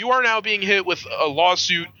 Justin, you are now being hit with a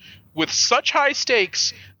lawsuit with such high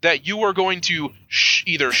stakes that you are going to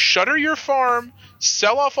either shutter your farm,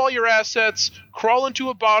 sell off all your assets, crawl into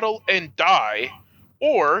a bottle and die,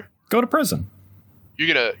 or go to prison.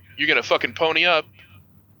 You're gonna fucking pony up,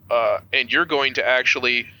 and you're going to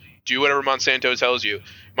actually do whatever Monsanto tells you.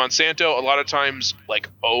 Monsanto a lot of times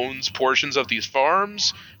owns portions of these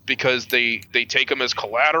farms because they take them as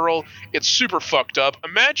collateral. It's super fucked up.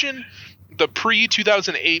 Imagine the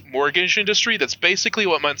pre-2008 mortgage industry. That's basically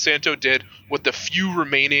what Monsanto did with the few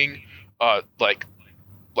remaining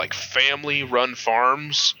family-run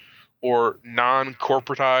farms or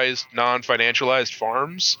non-corporatized, non-financialized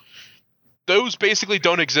farms. Those basically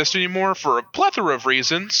don't exist anymore for a plethora of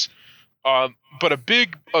reasons. But a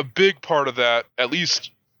big part of that, at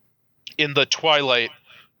least in the twilight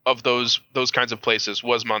of those kinds of places,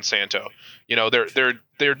 was Monsanto.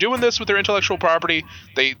 They're doing this with their intellectual property.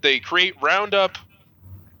 They create Roundup,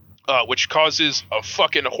 which causes a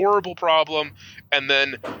fucking horrible problem, and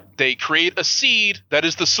then they create a seed that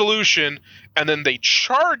is the solution, and then they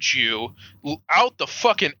charge you out the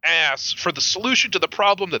fucking ass for the solution to the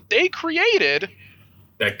problem that they created.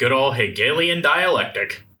 That good old Hegelian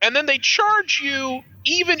dialectic. And then they charge you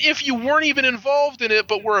even if you weren't even involved in it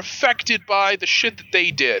but were affected by the shit that they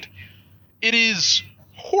did. It is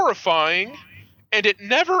horrifying, and it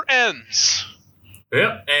never ends.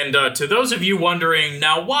 Yep, and to those of you wondering,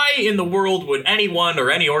 now why in the world would anyone or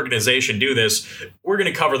any organization do this, we're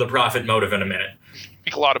going to cover the profit motive in a minute.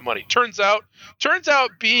 Make a lot of money. Turns out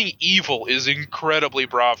being evil is incredibly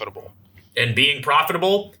profitable. And being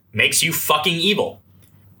profitable makes you fucking evil.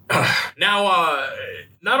 Now,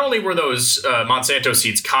 not only were those Monsanto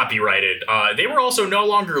seeds copyrighted, they were also no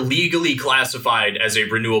longer legally classified as a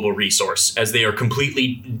renewable resource, as they are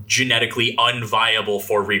completely genetically unviable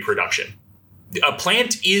for reproduction. A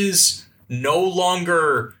plant is no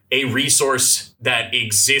longer a resource that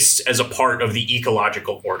exists as a part of the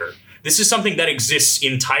ecological order. This is something that exists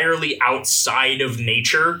entirely outside of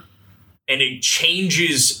nature, and it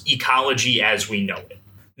changes ecology as we know it.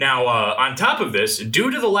 Now, on top of this, due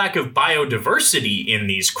to the lack of biodiversity in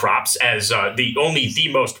these crops, as the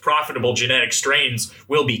most profitable genetic strains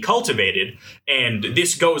will be cultivated, and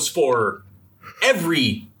this goes for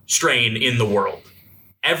every strain in the world,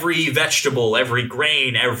 every vegetable, every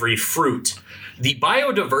grain, every fruit, the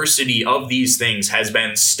biodiversity of these things has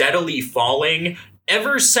been steadily falling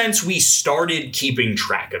ever since we started keeping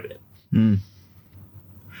track of it.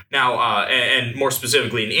 Now, and more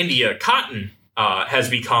specifically in India, cotton has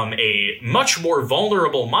become a much more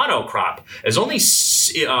vulnerable monocrop, as only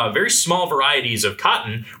very small varieties of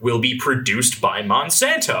cotton will be produced by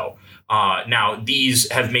Monsanto. Now,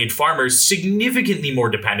 these have made farmers significantly more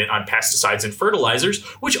dependent on pesticides and fertilizers,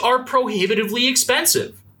 which are prohibitively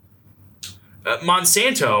expensive.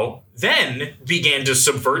 Monsanto then began to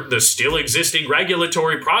subvert the still existing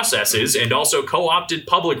regulatory processes and also co-opted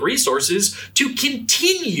public resources to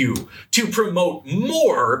continue to promote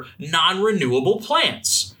more non-renewable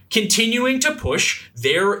plants, continuing to push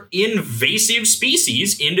their invasive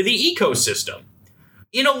species into the ecosystem.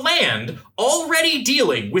 In a land already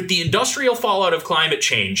dealing with the industrial fallout of climate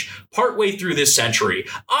change partway through this century,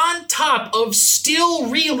 on top of still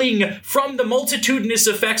reeling from the multitudinous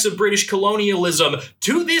effects of British colonialism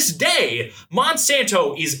to this day,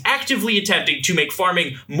 Monsanto is actively attempting to make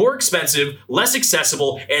farming more expensive, less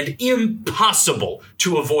accessible, and impossible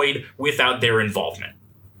to avoid without their involvement.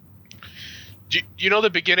 You know the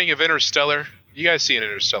beginning of Interstellar? You guys seen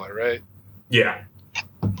Interstellar, right? Yeah.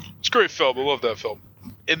 It's a great film. I love that film.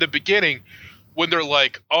 In the beginning, when they're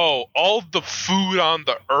like, oh, all the food on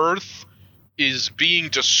the earth is being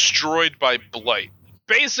destroyed by blight.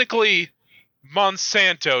 Basically,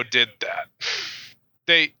 Monsanto did that.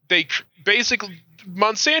 They basically,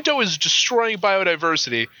 Monsanto is destroying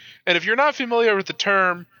biodiversity. And if you're not familiar with the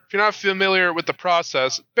term, if you're not familiar with the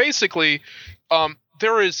process, basically,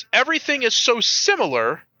 everything is so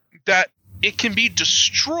similar that it can be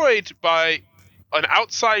destroyed by an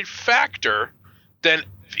outside factor. Then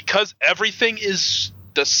because everything is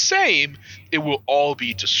the same, it will all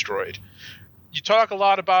be destroyed. You talk a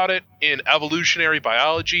lot about it in evolutionary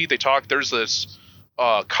biology. There's this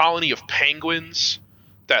colony of penguins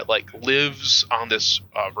that lives on this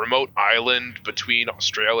remote island between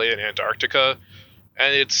Australia and Antarctica.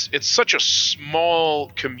 And it's such a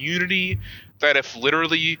small community that if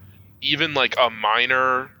literally even a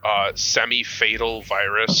minor semi-fatal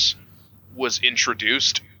virus was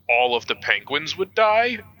introduced, all of the penguins would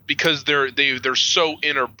die because they're so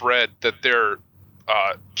interbred that they're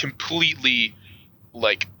completely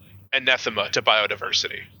anathema to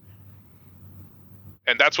biodiversity.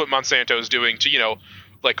 And that's what Monsanto is doing to,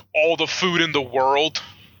 all the food in the world.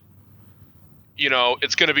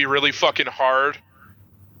 It's going to be really fucking hard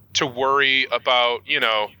to worry about,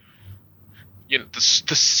 the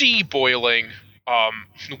sea boiling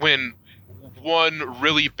when one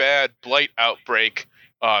really bad blight outbreak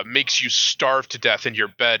makes you starve to death in your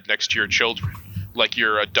bed next to your children, like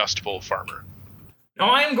you're a Dust Bowl farmer. Now,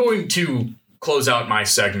 I am going to close out my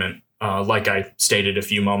segment, like I stated a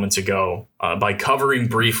few moments ago, by covering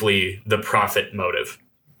briefly the profit motive,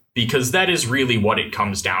 because that is really what it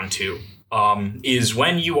comes down to, is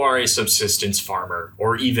when you are a subsistence farmer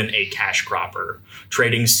or even a cash cropper,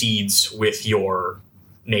 trading seeds with your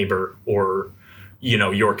neighbor or,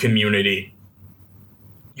 your community,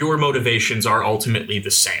 your motivations are ultimately the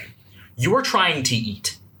same. You are trying to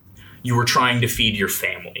eat. You are trying to feed your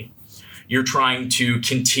family. You're trying to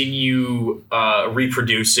continue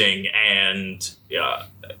reproducing and,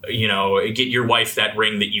 get your wife that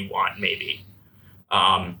ring that you want, maybe.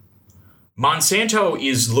 Monsanto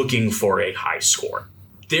is looking for a high score.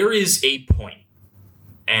 There is a point,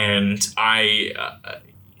 and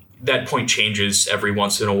that point changes every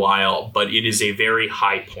once in a while, but it is a very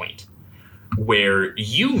high point, where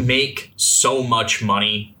you make so much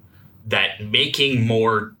money that making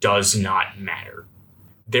more does not matter.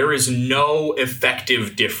 There is no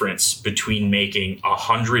effective difference between making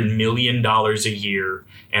 $100 million a year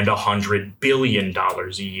and $100 billion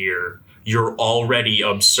a year. You're already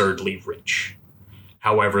absurdly rich.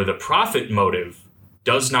 However, the profit motive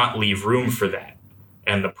does not leave room for that.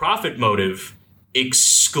 And the profit motive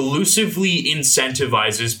exclusively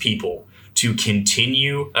incentivizes people to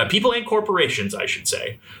continue, people and corporations, I should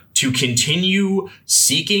say, to continue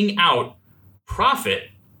seeking out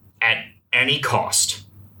profit at any cost.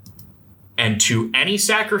 And to any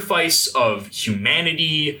sacrifice of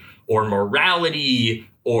humanity or morality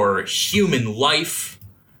or human life,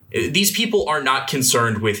 these people are not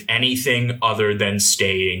concerned with anything other than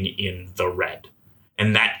staying in the red.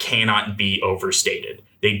 and that cannot be overstated.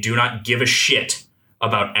 They do not give a shit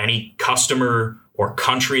about any customer or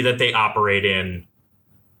country that they operate in.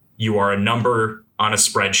 You are a number on a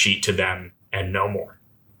spreadsheet to them and no more.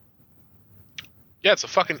 Yeah, it's a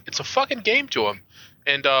fucking game to them,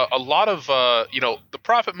 and a lot of the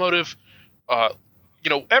profit motive. I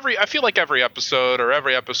feel like every episode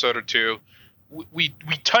or two, we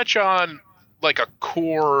touch on like a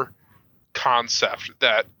core concept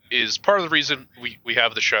that is part of the reason we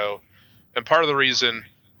have the show, and part of the reason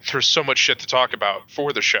there's so much shit to talk about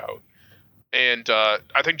for the show. And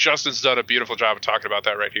I think Justin's done a beautiful job of talking about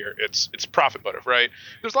that right here. It's profit motive, right?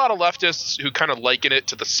 There's a lot of leftists who kind of liken it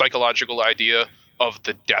to the psychological idea of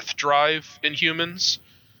the death drive in humans,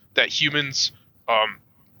 that humans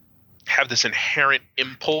have this inherent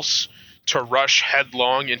impulse to rush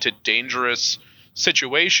headlong into dangerous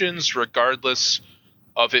situations, regardless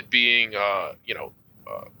of it being,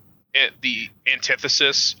 the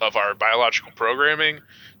antithesis of our biological programming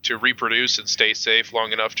to reproduce and stay safe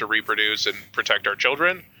long enough to reproduce and protect our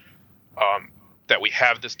children. That we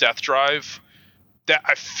have this death drive. That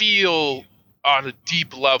I feel on a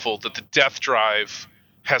deep level that the death drive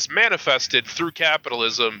has manifested through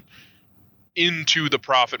capitalism into the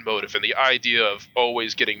profit motive and the idea of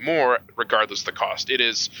always getting more regardless of the cost. It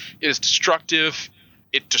is destructive.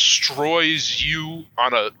 It destroys you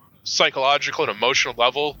on a psychological and emotional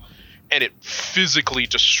level, and it physically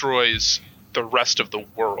destroys the rest of the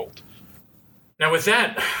world. Now with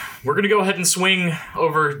that, we're going to go ahead and swing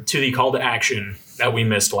over to the call to action that we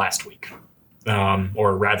missed last week.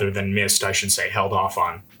 Or rather than missed, I should say, held off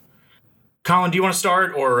on. Colin, do you want to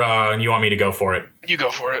start, or you want me to go for it? You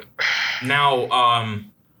go for it. Now,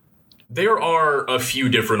 there are a few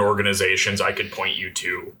different organizations I could point you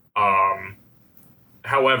to.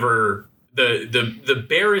 However, the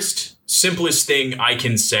barest, simplest thing I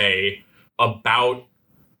can say about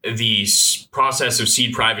the process of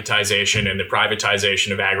seed privatization and the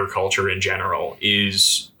privatization of agriculture in general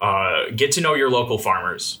is get to know your local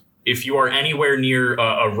farmers. If you are anywhere near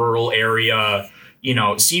a rural area,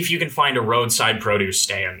 see if you can find a roadside produce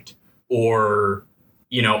stand or,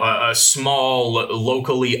 a small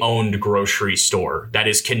locally owned grocery store that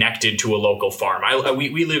is connected to a local farm.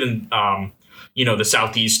 We live in, the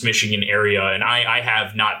Southeast Michigan area, and I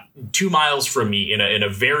have not 2 miles from me in a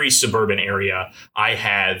very suburban area. I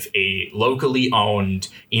have a locally owned,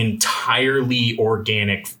 entirely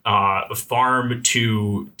organic farm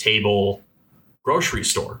to table grocery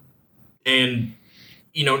store. And,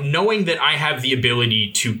 knowing that I have the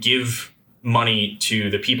ability to give money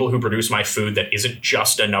to the people who produce my food that isn't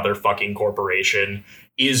just another fucking corporation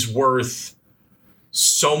is worth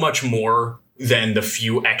so much more than the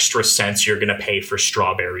few extra cents you're going to pay for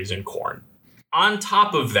strawberries and corn. On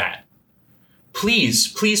top of that, please,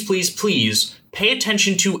 please, please, please pay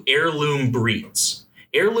attention to heirloom breeds.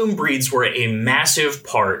 Heirloom breeds were a massive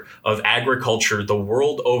part of agriculture the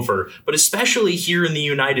world over, but especially here in the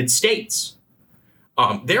United States.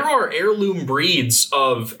 There are heirloom breeds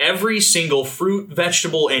of every single fruit,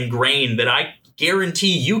 vegetable, and grain that I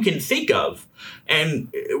guarantee you can think of.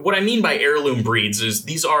 And what I mean by heirloom breeds is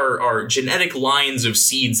these are genetic lines of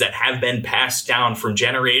seeds that have been passed down from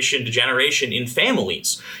generation to generation in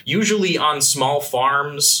families, usually on small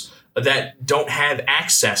farms that don't have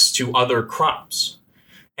access to other crops.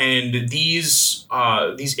 And these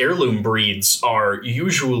heirloom breeds are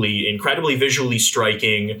usually incredibly visually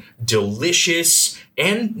striking, delicious,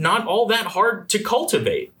 and not all that hard to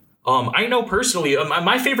cultivate. I know personally,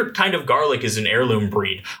 my favorite kind of garlic is an heirloom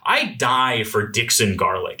breed. I die for Dixon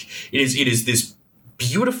garlic. It is this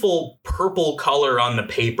beautiful purple color on the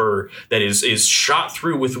paper that is shot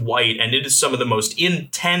through with white, and it is some of the most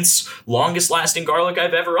intense, longest-lasting garlic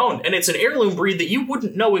I've ever owned. And it's an heirloom breed that you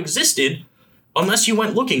wouldn't know existed unless you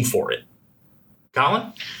went looking for it.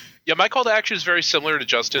 Colin? Yeah, my call to action is very similar to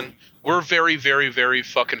Justin. We're very, very, very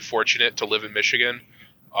fucking fortunate to live in Michigan,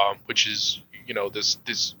 which is,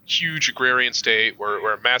 this huge agrarian state.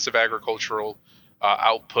 We're a massive agricultural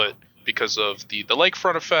output because of the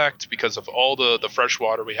lakefront effect, because of all the fresh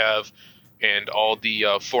water we have, and all the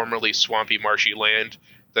formerly swampy, marshy land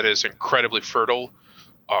that is incredibly fertile.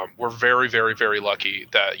 We're very, very, very lucky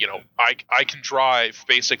that, I can drive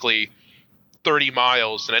basically 30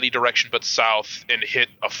 miles in any direction but south and hit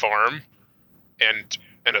a farm and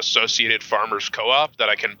an associated farmers co-op that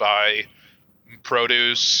I can buy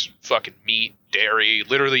produce, fucking meat, dairy,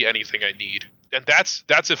 literally anything I need. And that's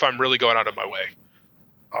if I'm really going out of my way.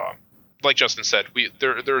 Like Justin said,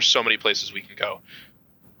 there are so many places we can go.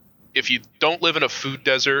 If you don't live in a food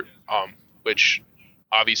desert, which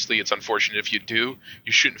obviously it's unfortunate if you do,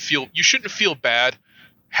 you shouldn't feel bad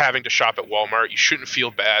having to shop at Walmart. You shouldn't feel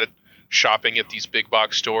bad shopping at these big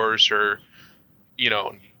box stores, or, you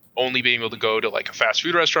know, only being able to go to like a fast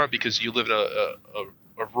food restaurant because you live in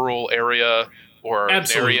a rural area or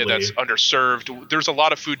Absolutely. an area that's underserved. There's a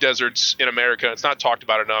lot of food deserts in America. It's not talked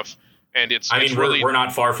about enough. And it's really, we're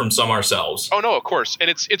not far from some ourselves. Oh no, of course. And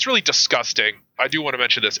it's really disgusting. I do want to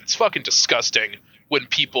mention this. It's fucking disgusting when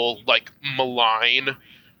people like malign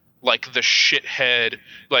like the shithead,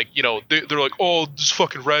 like, you know, they're like, oh, this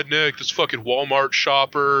fucking redneck, this fucking Walmart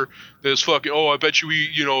shopper, this fucking, oh, I bet you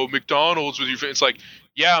eat, you know, McDonald's with your, it's like,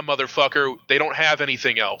 yeah, motherfucker, they don't have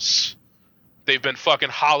anything else. They've been fucking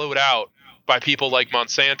hollowed out by people like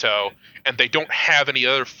Monsanto, and they don't have any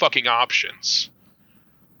other fucking options.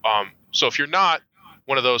 So if you're not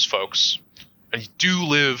one of those folks, and you do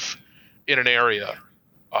live in an area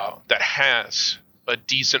that has a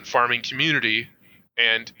decent farming community,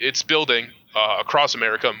 and it's building across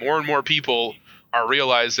America, more and more people are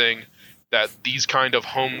realizing that these kind of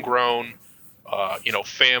homegrown, you know,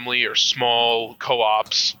 family or small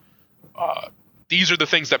co-ops, these are the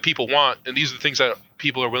things that people want, and these are the things that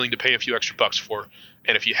people are willing to pay a few extra bucks for.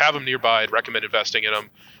 And if you have them nearby, I'd recommend investing in them.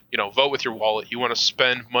 You know, vote with your wallet. You want to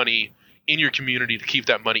spend money in your community to keep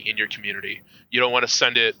that money in your community. You don't want to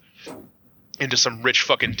send it into some rich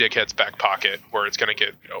fucking dickhead's back pocket where it's going to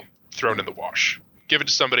get, you know, thrown in the wash. Give it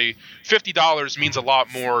to somebody. $50 means a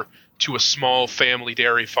lot more to a small family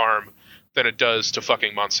dairy farm than it does to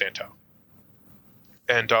fucking Monsanto.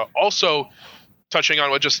 And also, touching on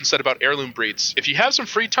what Justin said about heirloom breeds, if you have some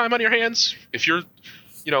free time on your hands, if you're,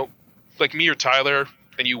 you know, like me or Tyler,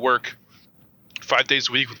 and you work 5 days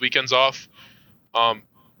a week with weekends off,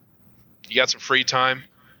 you got some free time,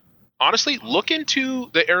 honestly, look into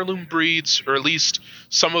the heirloom breeds, or at least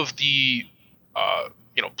some of the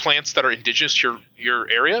you know, plants that are indigenous to your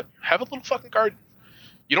area. Have a little fucking garden.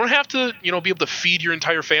 You don't have to, you know, be able to feed your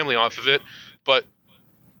entire family off of it, but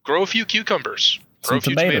grow a few cucumbers, grow a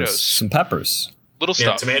few tomatoes, some peppers, little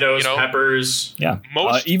stuff. Tomatoes, you know? peppers. Yeah,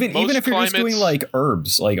 even if you're just doing like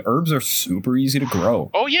herbs are super easy to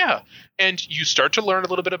grow. Oh yeah, and you start to learn a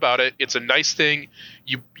little bit about it. It's a nice thing.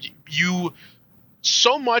 You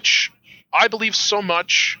so much. I believe so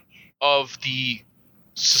much of the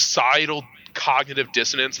societal cognitive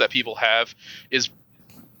dissonance that people have is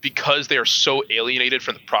because they are so alienated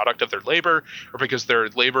from the product of their labor, or because their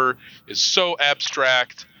labor is so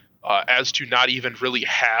abstract as to not even really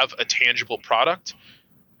have a tangible product.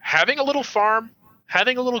 Having a little farm,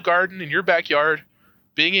 having a little garden in your backyard,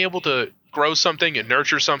 being able to grow something and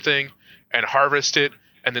nurture something and harvest it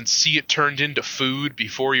and then see it turned into food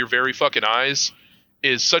before your very fucking eyes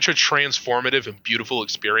is such a transformative and beautiful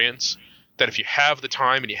experience that if you have the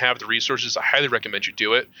time and you have the resources, I highly recommend you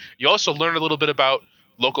do it. You also learn a little bit about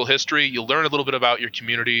local history. You'll learn a little bit about your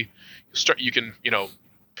community. You can, you know,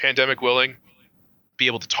 pandemic willing, be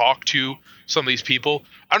able to talk to some of these people.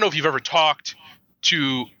 I don't know if you've ever talked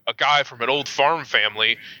to a guy from an old farm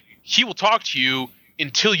family. He will talk to you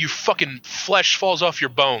until you fucking flesh falls off your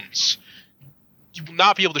bones. You will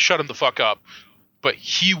not be able to shut him the fuck up, but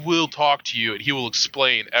he will talk to you and he will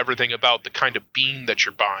explain everything about the kind of bean that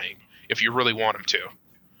you're buying if you really want him to.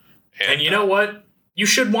 And you know what? You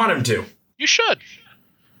should want him to. You should.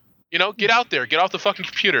 You know, get out there. Get off the fucking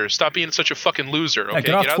computer. Stop being such a fucking loser. Okay,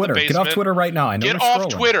 get off Twitter. Get off Twitter right now. I know you're scrolling. Get off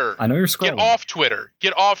Twitter. I know you're scrolling. Get off Twitter.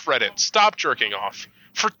 Get off Reddit. Stop jerking off.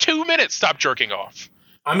 For 2 minutes, stop jerking off.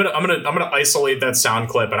 I'm gonna isolate that sound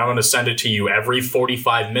clip and I'm gonna send it to you every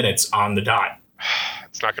 45 minutes on the dot.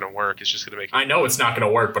 It's not gonna work. It's just gonna make. I know it's not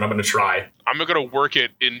gonna work, but I'm gonna try. I'm gonna work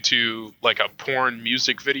it into like a porn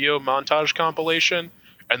music video montage compilation,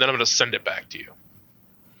 and then I'm gonna send it back to you.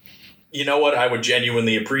 You know what? I would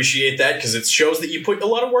genuinely appreciate that because it shows that you put a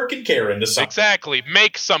lot of work and care into something. Exactly.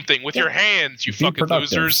 Make something with your hands, you fucking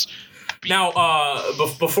productive. Losers. Now,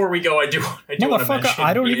 before we go, I do want to mention.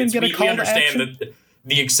 I don't even get a call to action. We understand that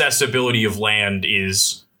the accessibility of land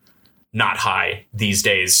is not high these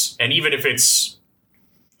days, and even if it's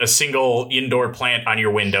a single indoor plant on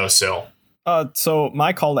your windowsill. So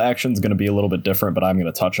my call to action is going to be a little bit different, but I'm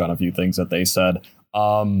going to touch on a few things that they said.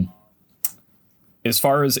 As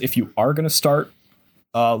far as if you are going to start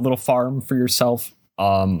a little farm for yourself,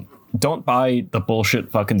 don't buy the bullshit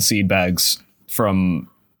fucking seed bags from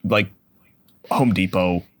like Home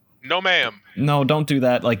Depot. No, ma'am. No, don't do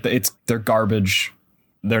that. Like they're garbage.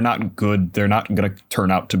 They're not good. They're not going to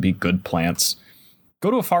turn out to be good plants.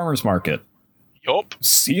 Go to a farmer's market. Yup.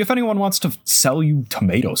 See if anyone wants to sell you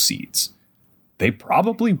tomato seeds. They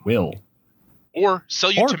probably will. Or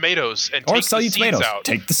sell you tomatoes and take the seeds out.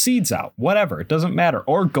 Take the seeds out. Whatever. It doesn't matter.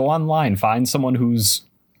 Or go online. Find someone who's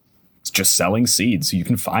just selling seeds. You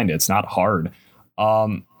can find it. It's not hard.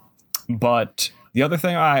 But the other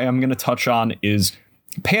thing I am going to touch on is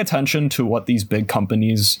pay attention to what these big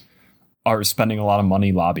companies are spending a lot of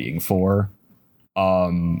money lobbying for,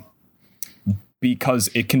 because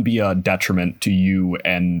it can be a detriment to you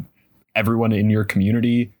and everyone in your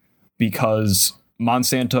community, because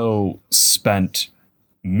Monsanto spent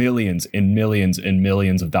millions and millions and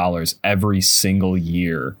millions of dollars every single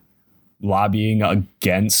year lobbying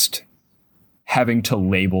against having to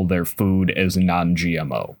label their food as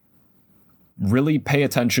non-GMO. Really pay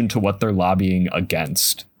attention to what they're lobbying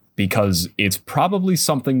against, because it's probably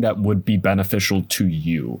something that would be beneficial to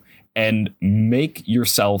you, and make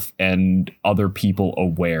yourself and other people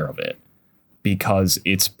aware of it, because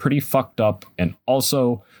it's pretty fucked up. And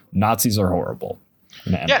also, Nazis are horrible.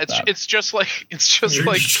 Yeah, it's just like You're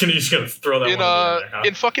just gonna throw that in one in there,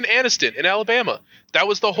 in fucking Anniston in Alabama. That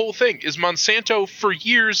was the whole thing. Is Monsanto for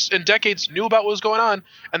years and decades knew about what was going on,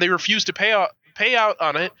 and they refused to pay out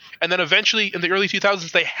on it. And then eventually, in the early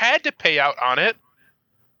 2000s, they had to pay out on it.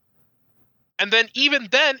 And then even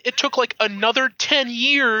then, it took like another 10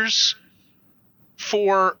 years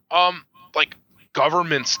for like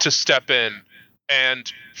governments to step in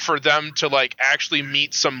and for them to like actually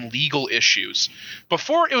meet some legal issues.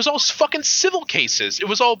 Before, it was all fucking civil cases. It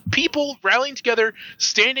was all people rallying together,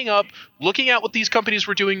 standing up, looking at what these companies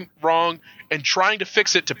were doing wrong, and trying to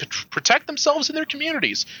fix it to protect themselves and their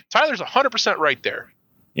communities. Tyler's 100% right there.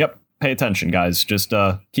 Yep. Pay attention, guys. Just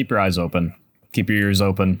keep your eyes open. Keep your ears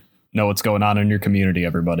open. Know what's going on in your community,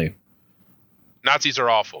 everybody. Nazis are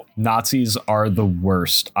awful. Nazis are the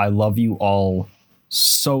worst. I love you all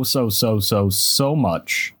so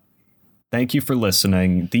much. Thank you for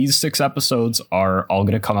listening. These 6 episodes are all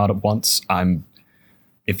going to come out at once.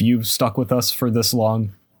 If you've stuck with us for this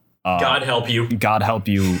long, God help you. God help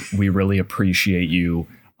you. We really appreciate you.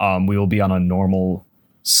 We will be on a normal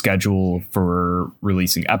schedule for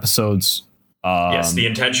releasing episodes. Yes, the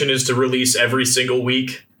intention is to release every single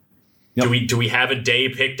week. Yep. Do we have a day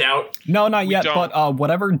picked out? No, not yet. don't. But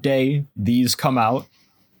whatever day these come out,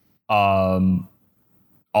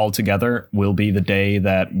 all together will be the day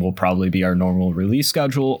that will probably be our normal release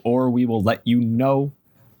schedule, or we will let you know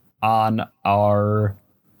on our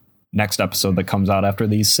next episode that comes out after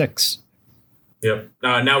these 6. Yep.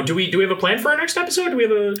 Now, do we have a plan for our next episode? Do we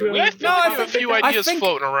have a few ideas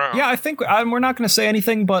floating around. Yeah, I think we're not going to say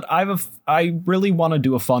anything, but I really want to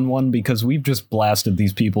do a fun one, because we've just blasted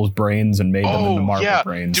these people's brains and made them into Marvel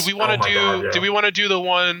brains. Do we want to do we want to do the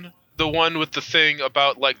one with the thing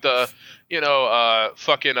about like the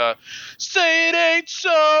say it ain't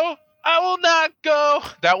so, I will not go.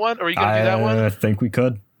 That one? Are you gonna do that one? I think we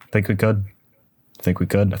could. I think we could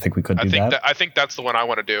do that. I think that's the one I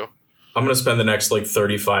want to do. I'm gonna spend the next like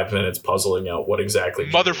 35 minutes puzzling out what exactly.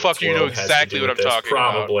 Motherfucker, you know exactly what I'm talking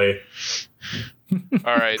about. Probably.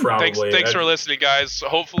 All right. Thanks for listening, guys.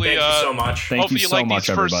 Hopefully, thank you so much. Thank you so like much,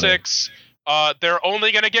 these first everybody. 6. They're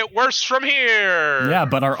only gonna get worse from here. Yeah,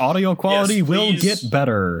 but our audio quality will get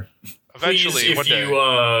better. Eventually, please, one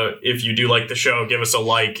day. if you do like the show, give us a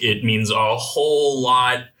like. It means a whole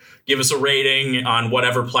lot. Give us a rating on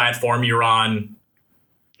whatever platform you're on.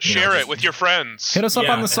 Share it with your friends. Hit us up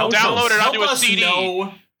on the socials. Download it onto a Help us CD.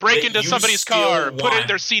 know Break that into you somebody's still car. Put it in want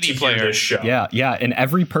their CD to hear player. this show. Yeah, and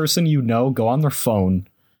every person you know, go on their phone.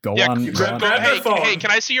 Go on. grab their phone. Hey, can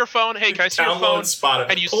I see your phone? Hey, can I see your phone? Download Spotify.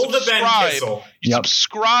 And you Pull the Ben subscribe. Kissel. You Yep.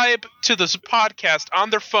 subscribe to this podcast on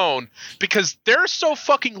their phone, because they're so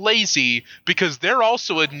fucking lazy, because they're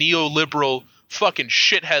also a neoliberal fucking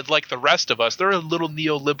shithead like the rest of us. They're a little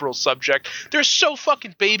neoliberal subject. They're so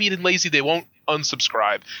fucking babied and lazy they won't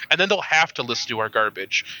unsubscribe. And then they'll have to listen to our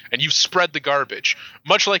garbage. And you've spread the garbage.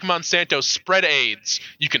 Much like Monsanto spread AIDS,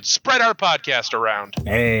 you can spread our podcast around.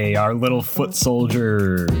 Hey, our little foot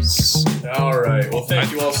soldiers. All right. Well, thank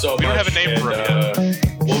you all so much. We don't have a name for it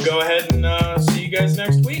We'll go ahead and see you guys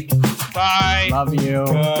next week. Bye. Love you.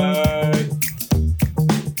 Bye.